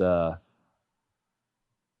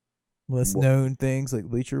Less known things like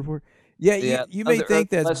Bleacher Report. Yeah, you may other- think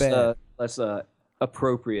that's bad. less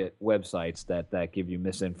appropriate websites that give you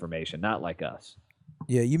misinformation, not like us.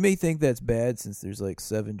 Yeah, you may think that's bad since there's like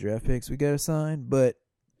 7 draft picks we got to sign, but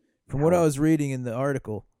from what I was reading in the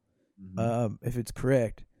article, if it's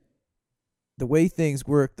correct, the way things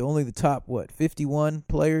work, only the top 51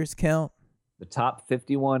 players count. The top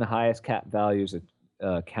 51 highest cap values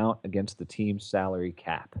count against the team's salary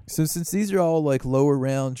cap. So since these are all like lower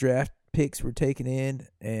round draft picks we're taking in,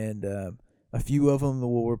 and a few of them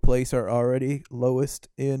will replace our already lowest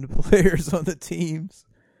end players on the team's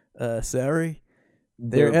salary,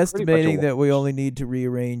 they're pretty much estimating a that we only need to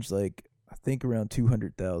rearrange like think around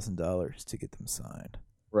 $200,000 to get them signed,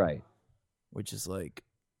 Right. which is like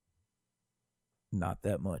not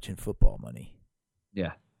that much in football money.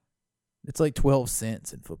 Yeah. It's like 12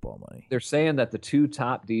 cents in football money. They're saying that the two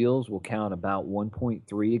top deals will count about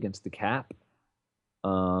 1.3 against the cap.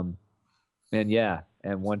 And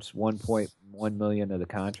once 1.1 million of the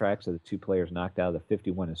contracts of the two players knocked out of the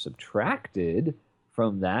 51 is subtracted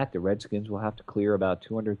from that, the Redskins will have to clear about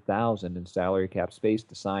 $200,000 in salary cap space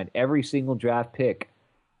to sign every single draft pick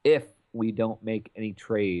if we don't make any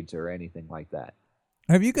trades or anything like that.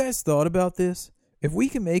 Have you guys thought about this? If we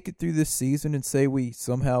can make it through this season and say we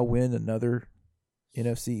somehow win another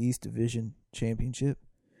NFC East Division championship,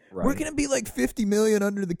 Right. we're going to be like $50 million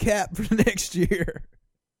under the cap for next year.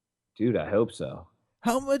 Dude, I hope so.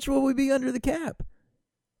 How much will we be under the cap?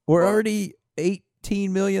 We're already $18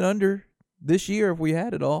 million under this year if we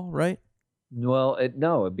had it all, right? Well,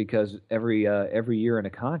 no, because every year in a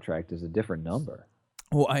contract is a different number.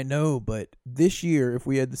 Well, I know, but this year, if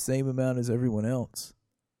we had the same amount as everyone else,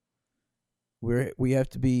 we have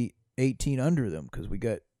to be 18 under them because we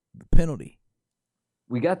got the penalty.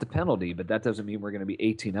 We got the penalty, but that doesn't mean we're going to be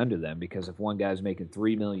 18 under them, because if one guy's making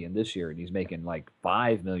 $3 million this year and he's making like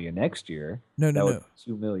 $5 million next year, No. would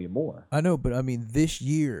be $2 million more. I know, but I mean this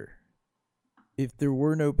year, if there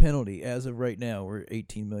were no penalty, as of right now, we're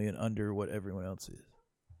 18 million under what everyone else is.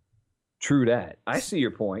 True that. I see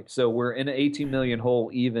your point. So we're in an 18 million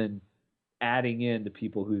hole, even adding in the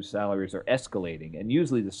people whose salaries are escalating, and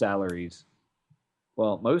usually the salaries,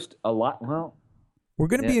 we're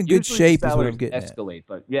going to be Yeah, in good usually shape the is what I'm salaries getting escalate,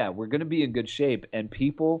 but yeah, we're going to be in good shape. And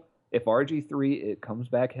people, if RG3 it comes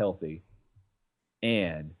back healthy,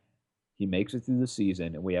 and he makes it through the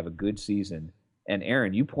season, and we have a good season. And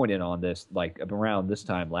Aaron, you pointed on this like around this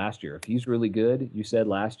time last year. If he's really good, you said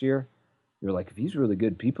last year, you're like, if he's really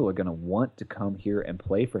good, people are going to want to come here and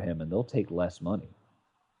play for him, and they'll take less money.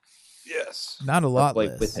 Yes. at. Not a lot play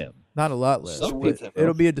less. with him. Not a lot less. So but with him.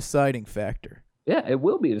 it'll be a deciding factor. Yeah, it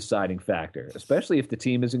will be a deciding factor, especially if the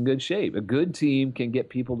team is in good shape. A good team can get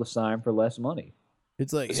people to sign for less money.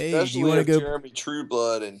 It's like, hey, Especially do you want to if go? Jeremy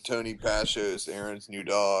Trueblood and Tony Pashos, Aaron's new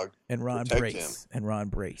dog. And Ron protect Brace. And Ron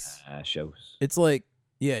Brace. Shows. It's like,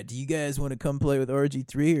 yeah, do you guys want to come play with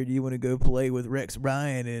RG3 or do you want to go play with Rex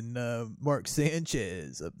Ryan and Mark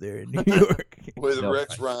Sanchez up there in New York? With No,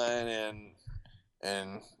 Rex Ryan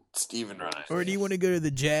and Steven Ryan. Or do you want to go to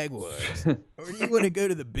the Jaguars? Or do you want to go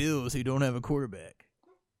to the Bills who don't have a quarterback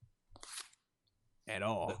at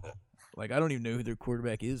all? Like, I don't even know who their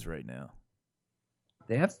quarterback is right now.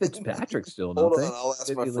 They have Fitzpatrick still, don't Hold they? on, I'll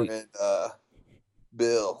ask my Maybe friend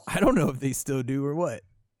Bill. I don't know if they still do or what.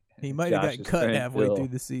 He might have Josh's got cut friend halfway Bill. through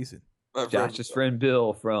the season. My friend Josh's friend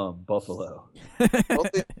Bill from Buffalo.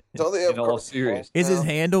 Don't they have In all Carson seriousness. Is Palmer his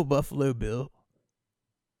now? handle Buffalo Bill?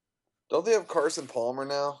 Don't they have Carson Palmer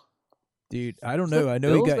now? Dude, I don't know. I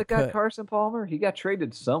know Bills he that got cut. Carson Palmer? He got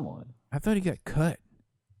traded to someone. I thought he got cut.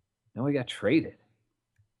 No, he got traded.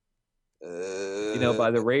 You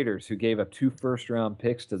By the Raiders, who gave up 2 first-round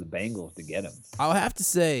picks to the Bengals to get him. I'll have to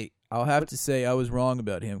say I was wrong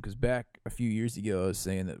about him because back a few years ago I was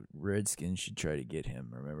saying that Redskins should try to get him.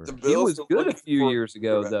 Remember? The He Bills was are good a looking few for years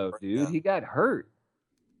ago, quarterback though, right dude. now. He got hurt.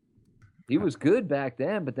 He was good back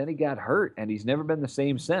then, but then he got hurt, and he's never been the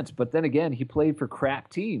same since. But then again, he played for crap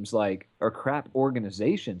teams, or crap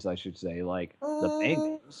organizations, I should say, like the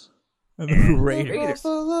Bengals, And the Raiders. Raiders,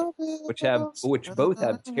 which both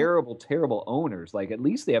have terrible, terrible owners. Like, at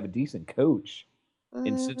least they have a decent coach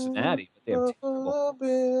in Cincinnati, but they have terrible.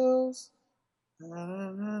 Bills.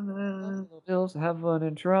 Buffalo Bills have one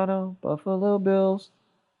in Toronto. Buffalo Bills.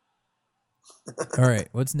 All right,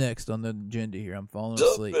 what's next on the agenda here? I'm falling The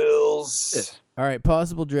asleep. Bills. All right,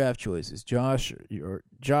 possible draft choices. Josh, you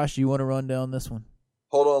want to run down this one?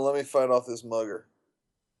 Hold on, let me fight off this mugger.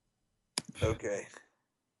 Okay.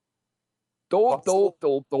 Dope, dope,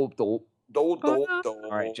 dope, dope, dope. All All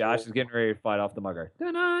right, Josh is getting ready to fight off the mugger.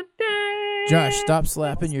 Josh, stop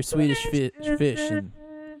slapping your Swedish fish and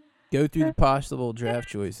go through the possible draft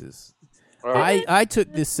choices. All right. I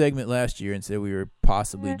took this segment last year and said we were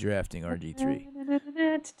possibly drafting RG3.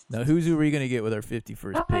 Now, who are we going to get with our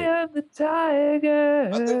 51st I pick? am the tiger.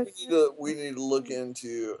 I think we need to look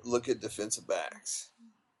at defensive backs.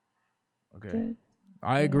 Okay.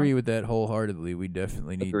 I agree with that wholeheartedly. We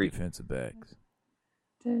definitely need Agreed. defensive backs.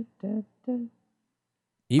 I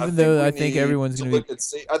Even though we I think need everyone's to going to look at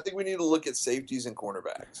I think we need to look at safeties and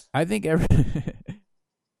cornerbacks. I think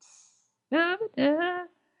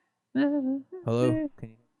Hello?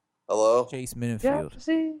 Hello. Chase Minifield.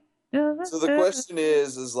 So the question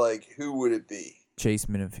is like, who would it be? Chase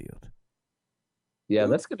Minifield. Yeah,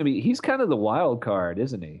 that's going to be. He's kind of the wild card,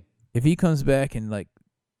 isn't he? If he comes back and I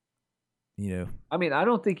mean, I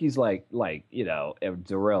don't think he's like Darrelle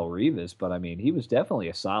Revis, but I mean, he was definitely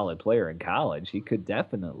a solid player in college. He could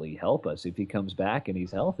definitely help us if he comes back and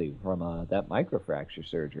he's healthy from that microfracture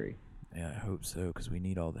surgery. Yeah, I hope so, because we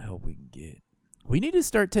need all the help we can get. We need to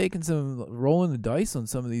start rolling the dice on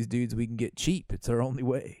some of these dudes we can get cheap. It's our only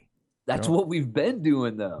way. That's what we've been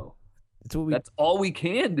doing, though. That's all we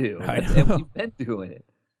can do. And we've been doing it.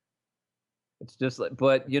 It's just like,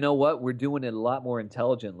 but you know what? We're doing it a lot more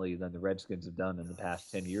intelligently than the Redskins have done in the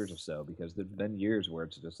past 10 years or so, because there's been years where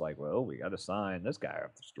it's just like, well, we got to sign this guy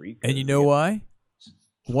off the street. And you know why?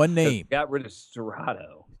 One name. Got rid of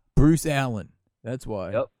Serrato. Bruce Allen. That's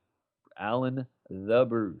why. Yep. Allen the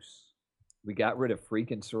Bruce. We got rid of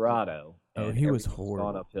freaking Serrato. Oh, he was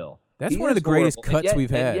horrible. Gone uphill. That's one of the greatest cuts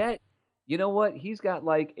we've had. And yet, you know what? He's got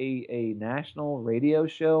like a national radio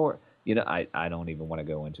show. Or, I don't even want to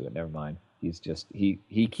go into it. Never mind. He's just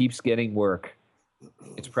he keeps getting work.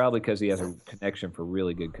 It's probably because he has a connection for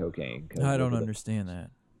really good cocaine. I don't understand that.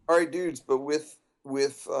 All right, dudes, but with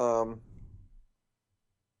those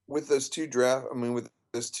two with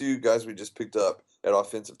those two guys we just picked up at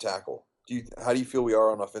offensive tackle, how do you feel we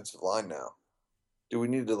are on offensive line now? Do we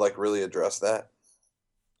need to really address that?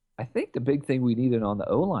 I think the big thing we needed on the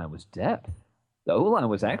O-line was depth. The O-line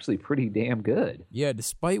was actually pretty damn good. Yeah,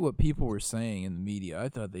 despite what people were saying in the media, I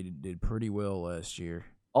thought they did pretty well last year.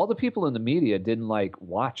 All the people in the media didn't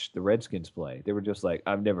watch the Redskins play. They were just like,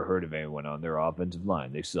 I've never heard of anyone on their offensive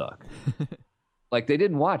line. They suck. They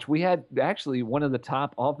didn't watch. We had actually one of the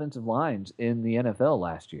top offensive lines in the NFL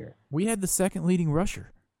last year. We had the second leading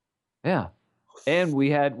rusher. Yeah. And we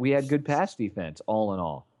had good pass defense, all in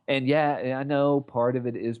all. And yeah, I know part of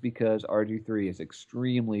it is because RG3 is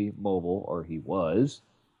extremely mobile, or he was.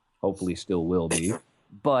 Hopefully still will be.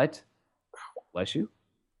 But, bless you.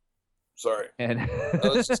 Sorry. And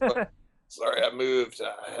sorry, I moved.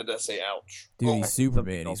 I had to say ouch. Dude, he's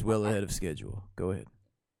Superman. He's well ahead of schedule. Go ahead.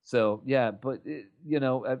 So, yeah, but,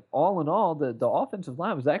 all in all, the offensive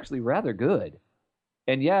line was actually rather good.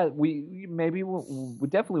 And, yeah, we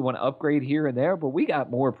definitely want to upgrade here and there, but we got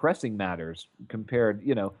more pressing matters compared,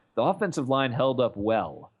 the offensive line held up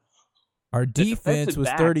well. Our defense was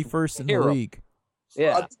 31st in the league.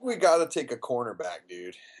 Yeah. I think we got to take a cornerback,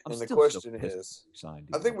 dude. And the question is,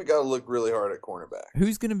 I think we got to look really hard at cornerback.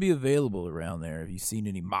 Who's going to be available around there? Have you seen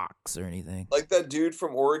any mocks or anything? Like that dude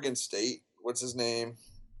from Oregon State. What's his name?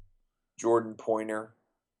 Jordan Pointer.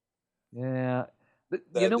 Yeah.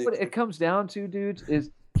 You know what it comes down to, dudes,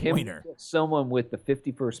 is can we get someone with the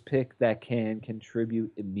 51st pick that can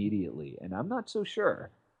contribute immediately? And I'm not so sure.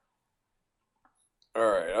 All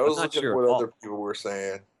right. I was looking at what other people were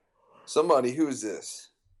saying. Somebody, who is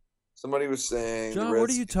this? Somebody was saying... John, what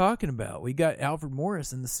are you talking about? We got Alfred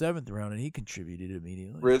Morris in the 7th round, and he contributed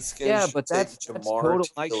immediately. Redskins, yeah, but that's total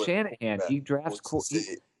Mike Shanahan. He drafts...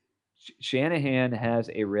 Shanahan has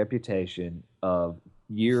a reputation of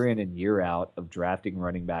year in and year out of drafting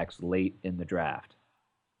running backs late in the draft.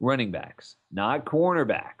 Running backs, not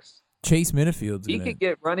cornerbacks. Chase Minifield's He could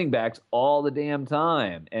get running backs all the damn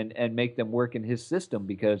time and make them work in his system,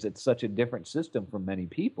 because it's such a different system from many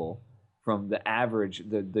people, from the average,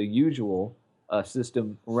 the usual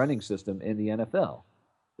running system in the NFL.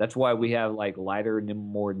 That's why we have lighter,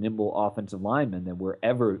 more nimble offensive linemen than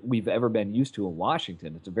we've ever been used to in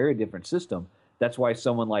Washington. It's a very different system. That's why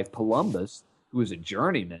someone like Columbus, who is a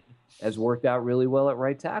journeyman, has worked out really well at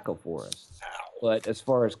right tackle for us. But as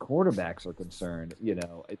far as quarterbacks are concerned,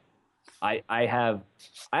 I have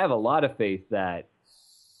a lot of faith that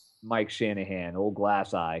Mike Shanahan, old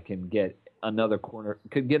glass eye, can get another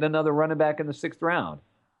running back in the 6th round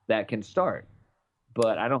that can start.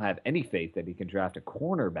 But I don't have any faith that he can draft a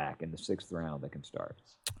cornerback in the 6th round that can start.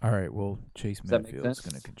 All right, well, Chase Minifield's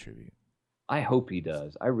going to contribute. I hope he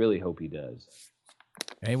does. I really hope he does.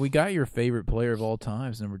 And we got your favorite player of all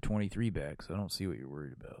times, number 23 back, so I don't see what you're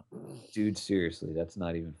worried about. Dude, seriously, that's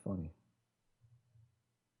not even funny.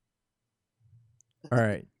 All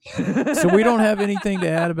right. So we don't have anything to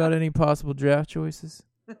add about any possible draft choices?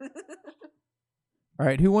 All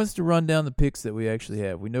right, who wants to run down the picks that we actually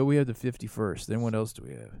have? We know we have the 51st. Then what else do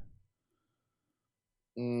we have?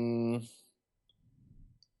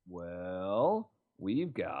 Well,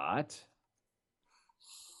 we've got...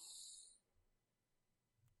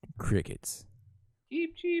 Crickets.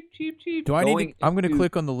 Cheap. Do I need to? I'm going to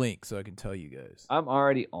click on the link so I can tell you guys. I'm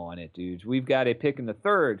already on it, dudes. We've got a pick in the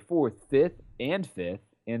 3rd, 4th, 5th, and 6th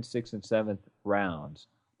and 7th rounds.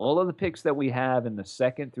 All of the picks that we have in the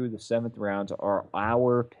 2nd through the 7th rounds are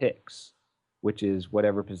our picks, which is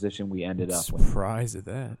whatever position we ended up with. Surprised at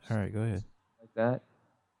that. All right, go ahead. Like that.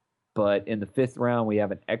 But in the 5th round, we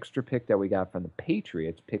have an extra pick that we got from the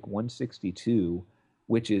Patriots, pick 162,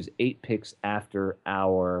 which is 8 picks after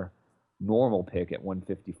our normal pick at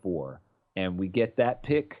 154. And we get that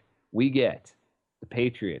pick. We get the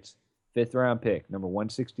Patriots, 5th round pick, number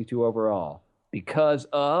 162 overall, because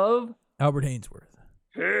of Albert Hainsworth.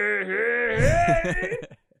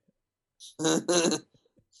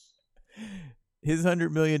 His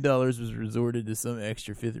 $100 million was resorted to some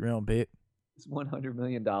extra 5th round pick. This $100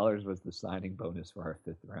 million was the signing bonus for our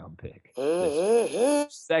 5th round pick.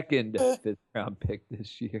 Second 5th round pick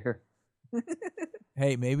this year.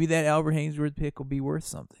 Hey, maybe that Albert Hainsworth pick will be worth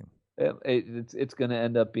something. It's going to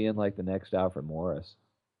end up being like the next Alfred Morris.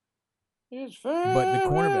 But the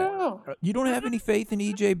cornerback, you don't have any faith in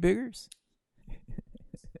E.J. Biggers?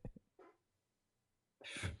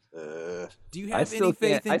 Do you have any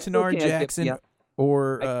faith in Tanar Jackson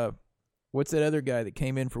or what's that other guy that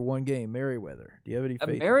came in for one game, Merriweather? Do you have any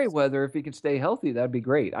faith? Merriweather, if he can stay healthy, that'd be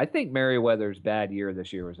great. I think Merriweather's bad year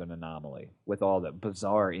this year was an anomaly with all the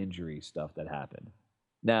bizarre injury stuff that happened.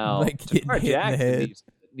 Now, Like getting Tanar hit in the head.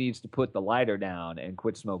 Jackson needs to put the lighter down and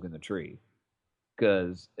quit smoking the tree.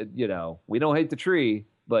 Because, we don't hate the tree,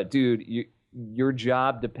 but, dude, your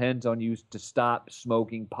job depends on you to stop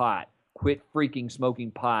smoking pot. Quit freaking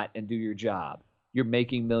smoking pot and do your job. You're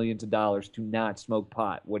making millions of dollars to not smoke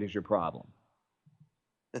pot. What is your problem?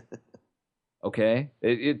 Okay?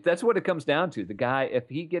 That's what it comes down to. The guy, if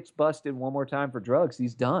he gets busted one more time for drugs,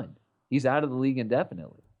 he's done. He's out of the league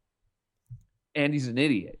indefinitely. And he's an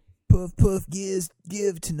idiot. Puff, puff, give,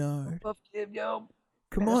 Tanar. Puff, give, yo.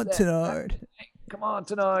 Come on, Tanar. Come on,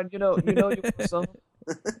 Tanar. You know you want some.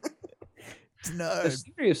 Tanar.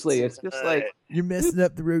 Seriously, it's just like You're messing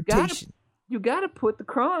up the rotation. you got to put the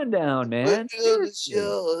cron down, man. It's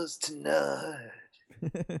yours tonight.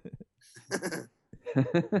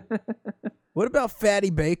 What about Fatty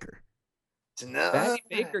Baker? Tonight. Fatty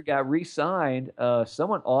Baker got re-signed.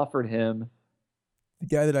 Someone offered him The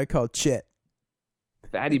guy that I call Chet.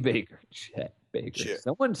 Fatty Baker. Chet Baker. Chet.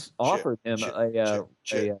 Someone's offered him a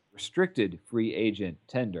Chet. restricted free agent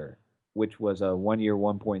tender, which was a 1 year,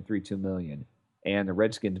 $1.32 million, and the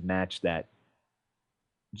Redskins matched that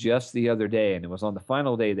just the other day, and it was on the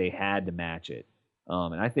final day they had to match it.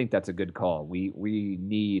 And I think that's a good call. We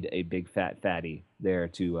need a big fat fatty there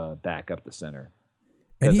to back up the center.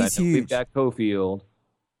 And Because he's I know huge. we've got Cofield,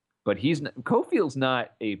 but Cofield's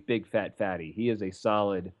not a big fat fatty. He is a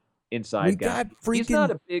solid inside We guy. got He's freaking-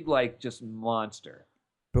 not a big just monster.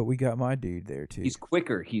 But we got my dude there, too. He's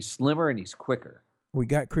quicker. He's slimmer and he's quicker. We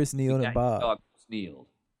got Chris Neal and Bob. Doug Neal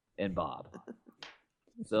and Bob.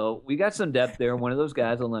 So we got some depth there. One of those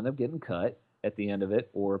guys will end up getting cut at the end of it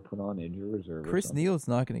or put on injury reserve. Chris Neal's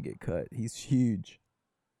not going to get cut. He's huge.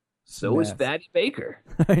 So is Math. Fatty Baker.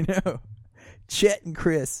 I know. Chet and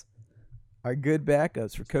Chris are good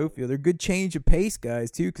backups for Cofield. They're good change of pace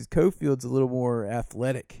guys, too, because Cofield's a little more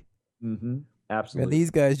athletic. Mm-hmm. And Absolutely.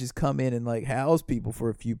 these guys just come in and house people for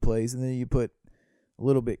a few plays, and then you put a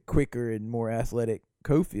little bit quicker and more athletic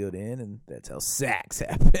Cofield in, and that's how sacks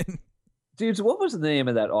happen. Dudes, what was the name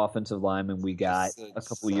of that offensive lineman we got Said a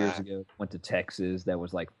couple years Sack. ago? Went to Texas that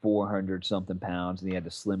was 400-something pounds, and he had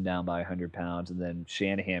to slim down by 100 pounds, and then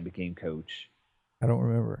Shanahan became coach. I don't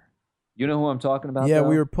remember. You know who I'm talking about? Yeah, though?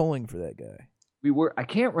 we were pulling for that guy. I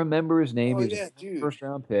can't remember his name. Oh, He was yeah, a dude.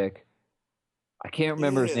 first-round pick. I can't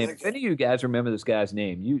remember his Yeah, name. that If guy. any of you guys remember this guy's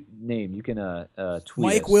name, you can tweet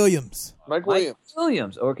Mike us. Williams. Mike Williams.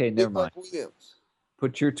 Williams. Okay, never Big mind. Mike Williams.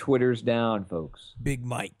 Put your Twitters down, folks. Big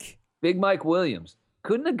Mike. Big Mike Williams.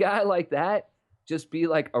 Couldn't a guy like that just be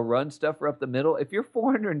like a run stuffer up the middle? If you're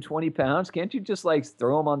 420 pounds, can't you just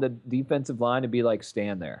throw him on the defensive line and be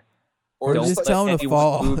stand there? Or Don't just let tell him to anyone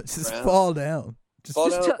fall. move Just around. fall down. Just, Fall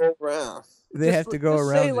just down tell- and roll around. they Just- have to go just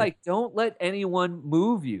around. Say it. don't let anyone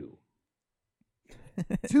move you.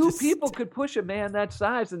 Two Just- people could push a man that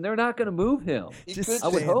size, and they're not going to move him. He Just could I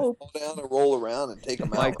would stand. hope. fall down and roll around and take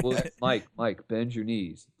him out. Mike, bend your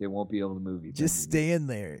knees. They won't be able to move you. Just Bend your knees. stand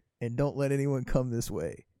there and don't let anyone come this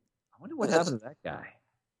way. I wonder what happened to that guy.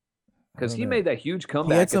 Because I he don't know. made that huge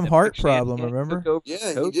comeback. and some then heart Mike Shanahan problem, remember? took over Yeah, as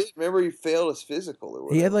he coach. did. Remember, he failed his physical or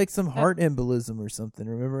whatever. He had some heart embolism or something.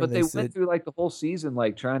 Remember? But And they said, went through the whole season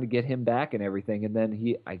trying to get him back and everything, and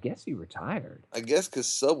then I guess he retired. I guess because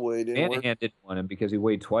Subway didn't work. Shanahan didn't want him because he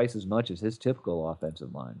weighed twice as much as his typical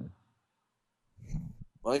offensive lineman.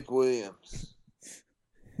 Mike Williams.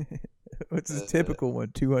 "What's his typical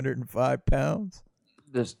one? 205 pounds."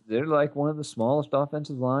 They're one of the smallest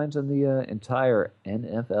offensive lines in the entire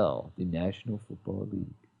NFL, the National Football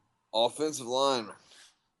League. Offensive lineman.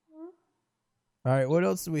 All right, what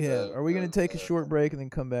else do we have? Are we going to take a short break and then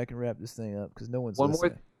come back and wrap this thing up? Because no one's One more.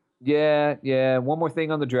 listening. Yeah. One more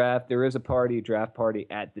thing on the draft. There is a draft party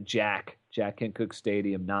at the Jack Kent Cooke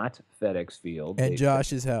Stadium, not FedEx Field. And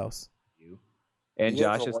Josh's house. And He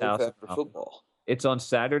has a Josh's life house. after football. It's on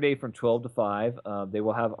Saturday from 12 to 5. They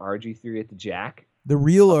will have RG3 at the Jack. The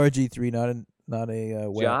real RG3, not a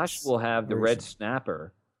wax Josh will have the version. Red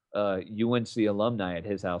Snapper, UNC alumni, at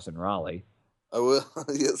his house in Raleigh. I will.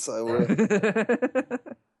 Yes, I will.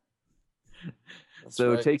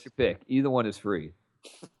 So right. take your pick. Either one is free.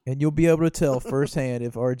 And you'll be able to tell firsthand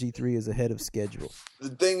if RG3 is ahead of schedule. The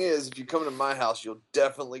thing is, if you come to my house, you'll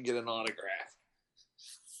definitely get an autograph.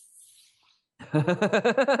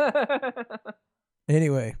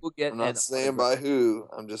 Anyway, We'll get I'm not saying by who.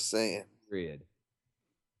 I'm just saying. period.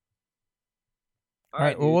 all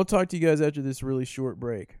right. Well, dude. we'll talk to you guys after this really short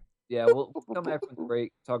break. Yeah, we'll come back from the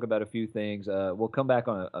break, talk about a few things. We'll come back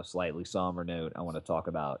on a slightly somber note I want to talk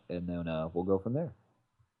about, and then we'll go from there.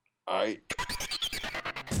 All right.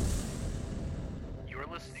 You're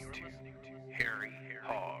listening to Harry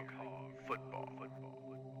Hog Football.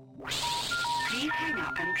 Please hang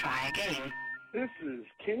up and try again. This is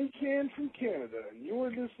Kenny Can from Canada, and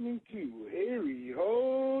you're listening to Harry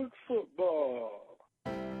Hog Football.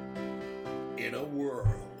 In a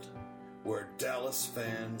world where Dallas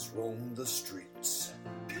fans roam the streets,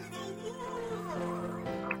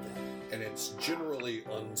 and it's generally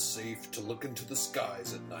unsafe to look into the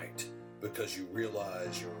skies at night because you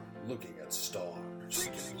realize you're looking at stars.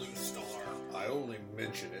 I only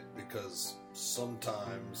mention it because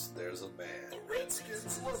sometimes there's a man. The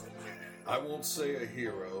Redskins love a man. I won't say a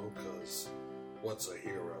hero, because what's a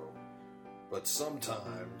hero? But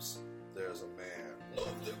sometimes there's a man.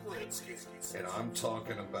 Love the Redskins. And I'm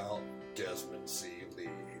talking about Desmond C. Lee.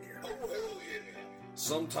 Oh, hell yeah.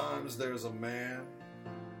 Sometimes there's a man.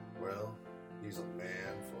 Well, he's a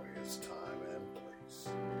man for his time and place.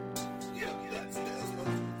 Yeah, that's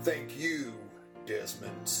Desmond. Thank you,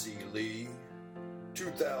 Desmond C. Lee,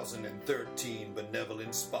 2013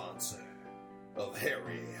 benevolent sponsor of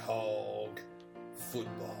Harry Hog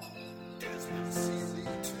Football. Desmond C. Lee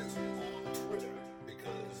 2 on Twitter,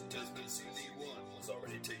 because Desmond C. Lee 1 was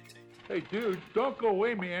already taken. Hey, dude, don't go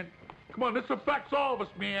away, man. Come on, this affects all of us,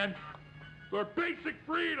 man. They're basic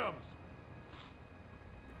freedoms.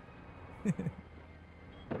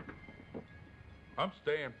 I'm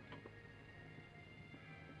staying.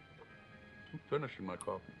 I'm finishing my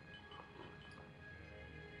coffee.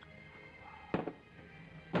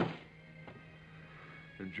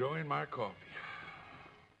 Enjoying my coffee.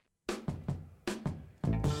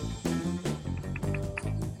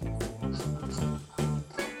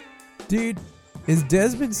 Dude, is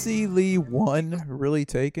Desmond C. Lee 1 really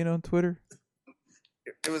taken on Twitter?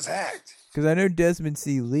 It was hacked. Because I know Desmond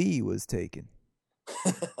C. Lee was taken.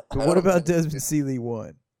 But what about Desmond C. Lee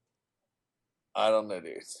 1? I don't know,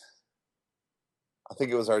 dude. I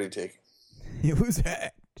think it was already taken. It was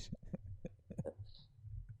hacked.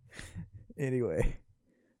 Anyway.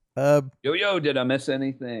 Yo, did I miss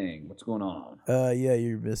anything? What's going on? Yeah,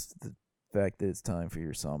 you missed the fact that it's time for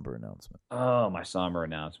your somber announcement. Oh, my somber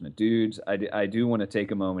announcement. Dudes, I do want to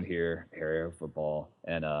take a moment here, Harry Hog Football,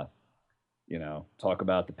 and, talk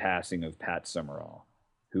about the passing of Pat Summerall,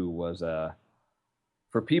 who was,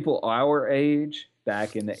 for people our age,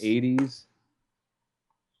 back in the 80s,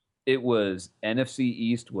 it was NFC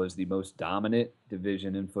East was the most dominant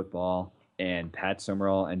division in football, and Pat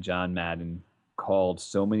Summerall and John Madden called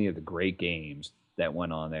so many of the great games that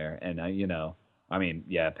went on there. And,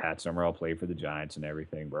 Pat Summerall played for the Giants and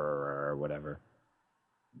everything, whatever.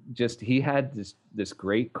 Just he had this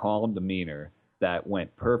great calm demeanor that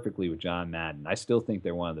went perfectly with John Madden. I still think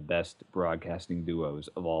they're one of the best broadcasting duos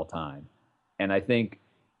of all time. And I think,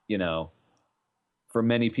 for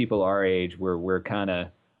many people our age, we're kind of,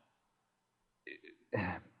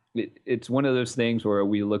 it's one of those things where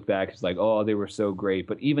we look back, it's like, oh, they were so great.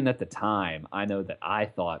 But even at the time, I know that I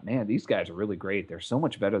thought, man, these guys are really great. They're so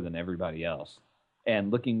much better than everybody else.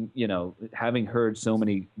 And looking, having heard so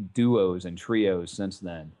many duos and trios since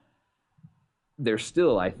then, they're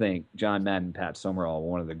still, I think, John Madden and Pat Summerall,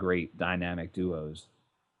 one of the great dynamic duos.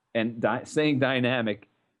 And saying dynamic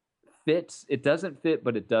fits. It doesn't fit,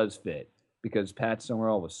 but it does fit, because Pat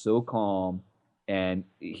Summerall was so calm. And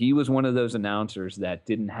he was one of those announcers that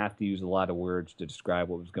didn't have to use a lot of words to describe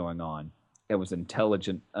what was going on. It was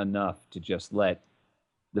intelligent enough to just let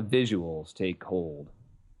the visuals take hold,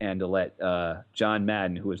 and to let John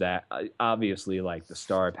Madden, who was obviously like the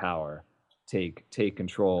star power, take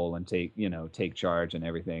control and take charge and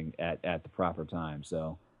everything at the proper time.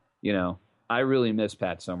 So, I really miss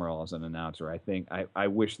Pat Summerall as an announcer. I think I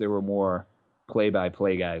wish there were more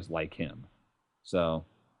play-by-play guys like him. So,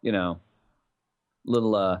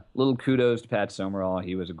 little kudos to Pat Summerall.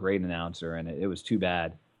 He was a great announcer, and it was too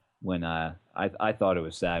bad when I thought it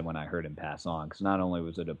was sad when I heard him pass on, because not only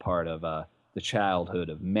was it a part of the childhood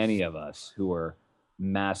of many of us who were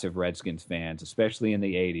massive Redskins fans, especially in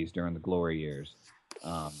the 80s during the glory years.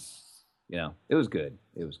 It was good.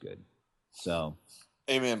 It was good. So,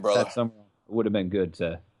 amen, brother. Pat Summerall would have been good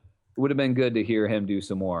to hear him do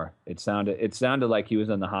some more. It sounded like he was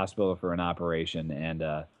in the hospital for an operation, and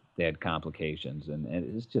they had complications, and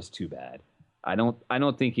it's just too bad. I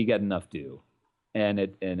don't think he got enough due, and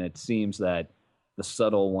it seems that the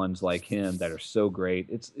subtle ones like him that are so great,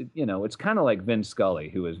 it's kind of like Vin Scully,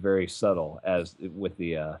 who is very subtle as with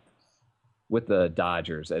the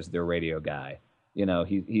Dodgers as their radio guy.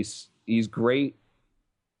 He's great,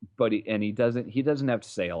 but he doesn't have to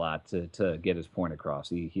say a lot to get his point across.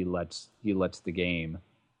 He lets the game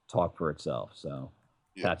talk for itself. So,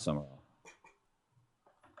 yeah. Pat Summerall.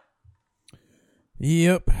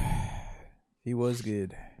 Yep, he was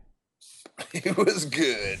good. He was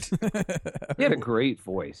good. He had a great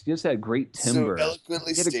voice. He just had great timbre. So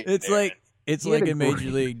eloquently stated. It's like in Major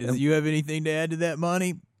League. Does you have anything to add to that,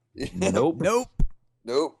 Monty? Nope.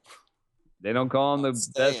 They don't call him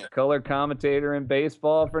the best color commentator in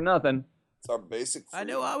baseball for nothing. It's our basic. I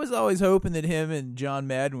know. I was always hoping that him and John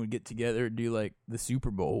Madden would get together and do like the Super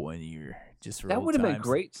Bowl one year, just for that old would have been times.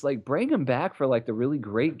 great. It's like bring him back for like the really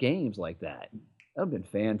great games like that. That would have been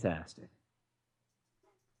fantastic.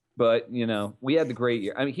 But we had the great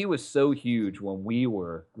year. I mean, he was so huge when we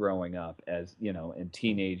were growing up, as in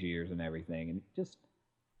teenage years and everything, and just.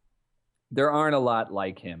 There aren't a lot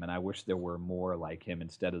like him, and I wish there were more like him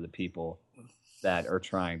instead of the people that are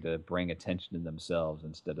trying to bring attention to themselves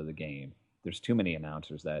instead of the game. There's too many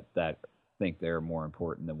announcers that think they're more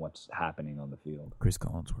important than what's happening on the field. Chris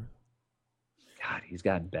Collinsworth. God, he's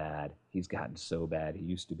gotten bad. He's gotten so bad. He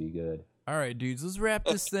used to be good. All right, dudes, let's wrap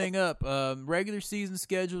this thing up. Regular season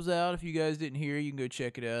schedule's out. If you guys didn't hear, you can go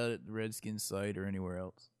check it out at the Redskins site or anywhere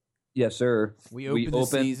else. Yes, sir. We opened the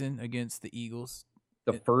season against the Eagles.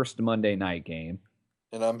 The first Monday night game.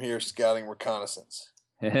 And I'm here scouting reconnaissance.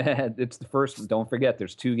 It's the first. Don't forget,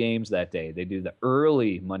 there's 2 games that day. They do the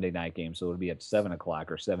early Monday night game, so it'll be at 7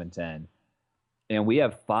 o'clock or 7:10. And we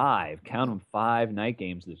have 5, count them, 5 night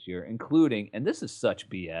games this year, including, and this is such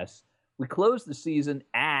BS, we closed the season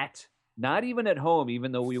not even at home,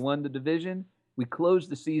 even though we won the division, we closed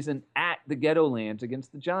the season at the Ghetto Lands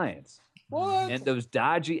against the Giants. What? And those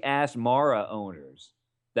dodgy-ass Mara owners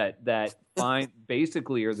that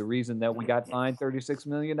basically are the reason that we got fined $36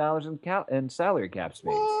 million in salary cap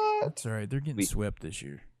space. What? That's all right. They're getting swept this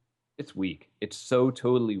year. It's weak. It's so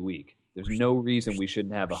totally weak. There's no reason we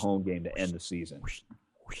shouldn't have a home game to end the season.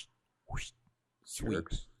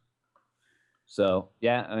 Jerks. So,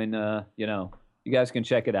 yeah, I mean, you guys can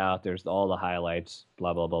check it out. There's all the highlights,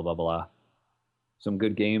 blah, blah, blah, blah, blah. Some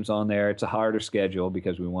good games on there. It's a harder schedule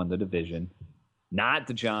because we won the division, not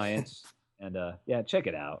the Giants. And, check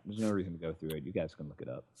it out. There's no reason to go through it. You guys can look it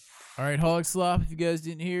up. All right, Hog Slop, if you guys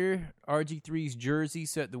didn't hear, RG3's jersey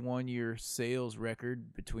set the 1-year sales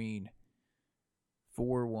record between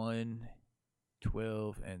 4-1,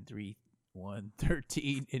 12, and 3-1,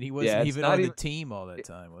 13. And he wasn't even on the team all that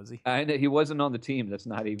time, was he? I know he wasn't on the team. That's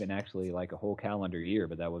not even actually like a whole calendar year,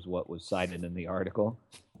 but that was what was cited in the article.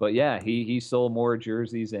 But, yeah, he sold more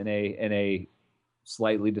jerseys in a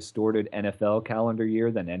slightly distorted NFL calendar year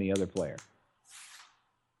than any other player.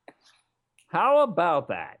 How about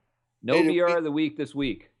that? No BR of the week this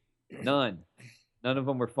week. None. None of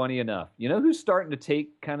them were funny enough. You know who's starting to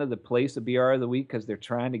take kind of the place of BR of the week because they're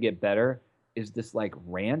trying to get better? Is this like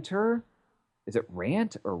Ranter? Is it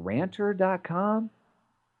Rant or Ranter.com?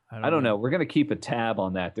 I don't know. We're going to keep a tab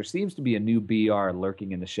on that. There seems to be a new BR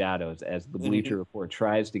lurking in the shadows as the Bleacher Report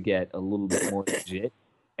tries to get a little bit more legit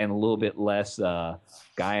and a little bit less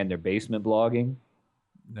guy in their basement blogging.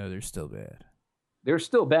 No, they're still bad. They're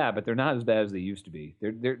still bad, but they're not as bad as they used to be.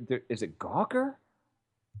 They're is it Gawker?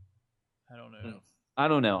 I don't know. I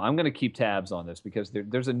don't know. I'm going to keep tabs on this because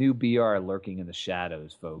there's a new BR lurking in the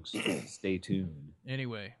shadows, folks. Stay tuned.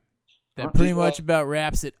 Anyway, that pretty much about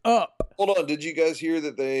wraps it up. Hold on. Did you guys hear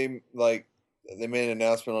that they made an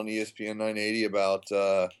announcement on ESPN 980 about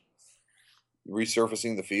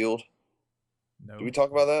resurfacing the field? No. Did we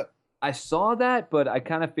talk about that? I saw that, but I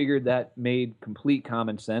kind of figured that made complete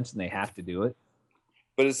common sense, and they have to do it.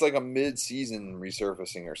 But it's like a mid-season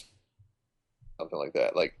resurfacing or something like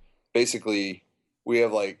that. Like, basically, we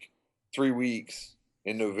have like 3 weeks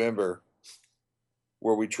in November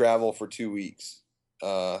where we travel for 2 weeks,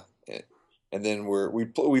 and then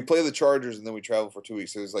we play the Chargers, and then we travel for 2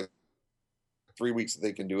 weeks. So there's like 3 weeks that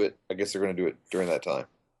they can do it. I guess they're going to do it during that time.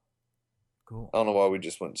 Cool. I don't know why we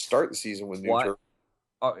just wouldn't start the season with new Why? turf.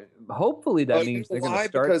 Hopefully that means they're going to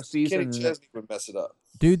start the Because Kenny season. Chesney would mess it up.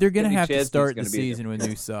 Dude, they're going to Kenny have to Chesney's start the gonna be a season with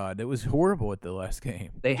new sod. It was horrible at the last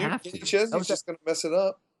game. They Dude, have Kenny to. Chesney's just going to mess it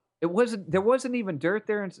up. There wasn't even dirt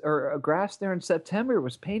there or grass there in September. It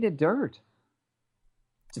was painted dirt.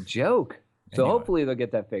 It's a joke. So Anyway. hopefully they'll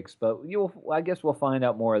get that fixed. But I guess we'll find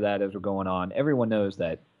out more of that as we're going on. Everyone knows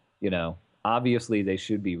that, obviously they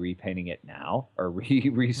should be repainting it now or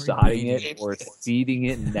resodding it or seeding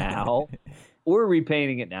it now or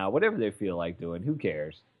repainting it now, whatever they feel like doing. Who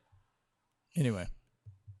cares? Anyway.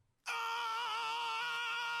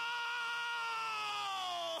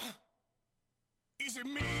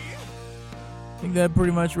 I think that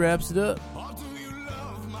pretty much wraps it up. I'd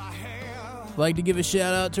like to give a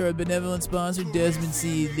shout out to our benevolent sponsor, Desmond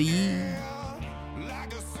C. Lee.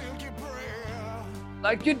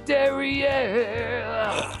 Like a derriere.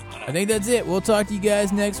 I think that's it. We'll talk to you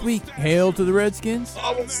guys next week. Hail to the Redskins.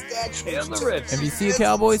 Hail the Redskins. If you see a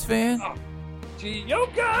Cowboys fan,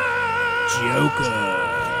 Gioka! Joker.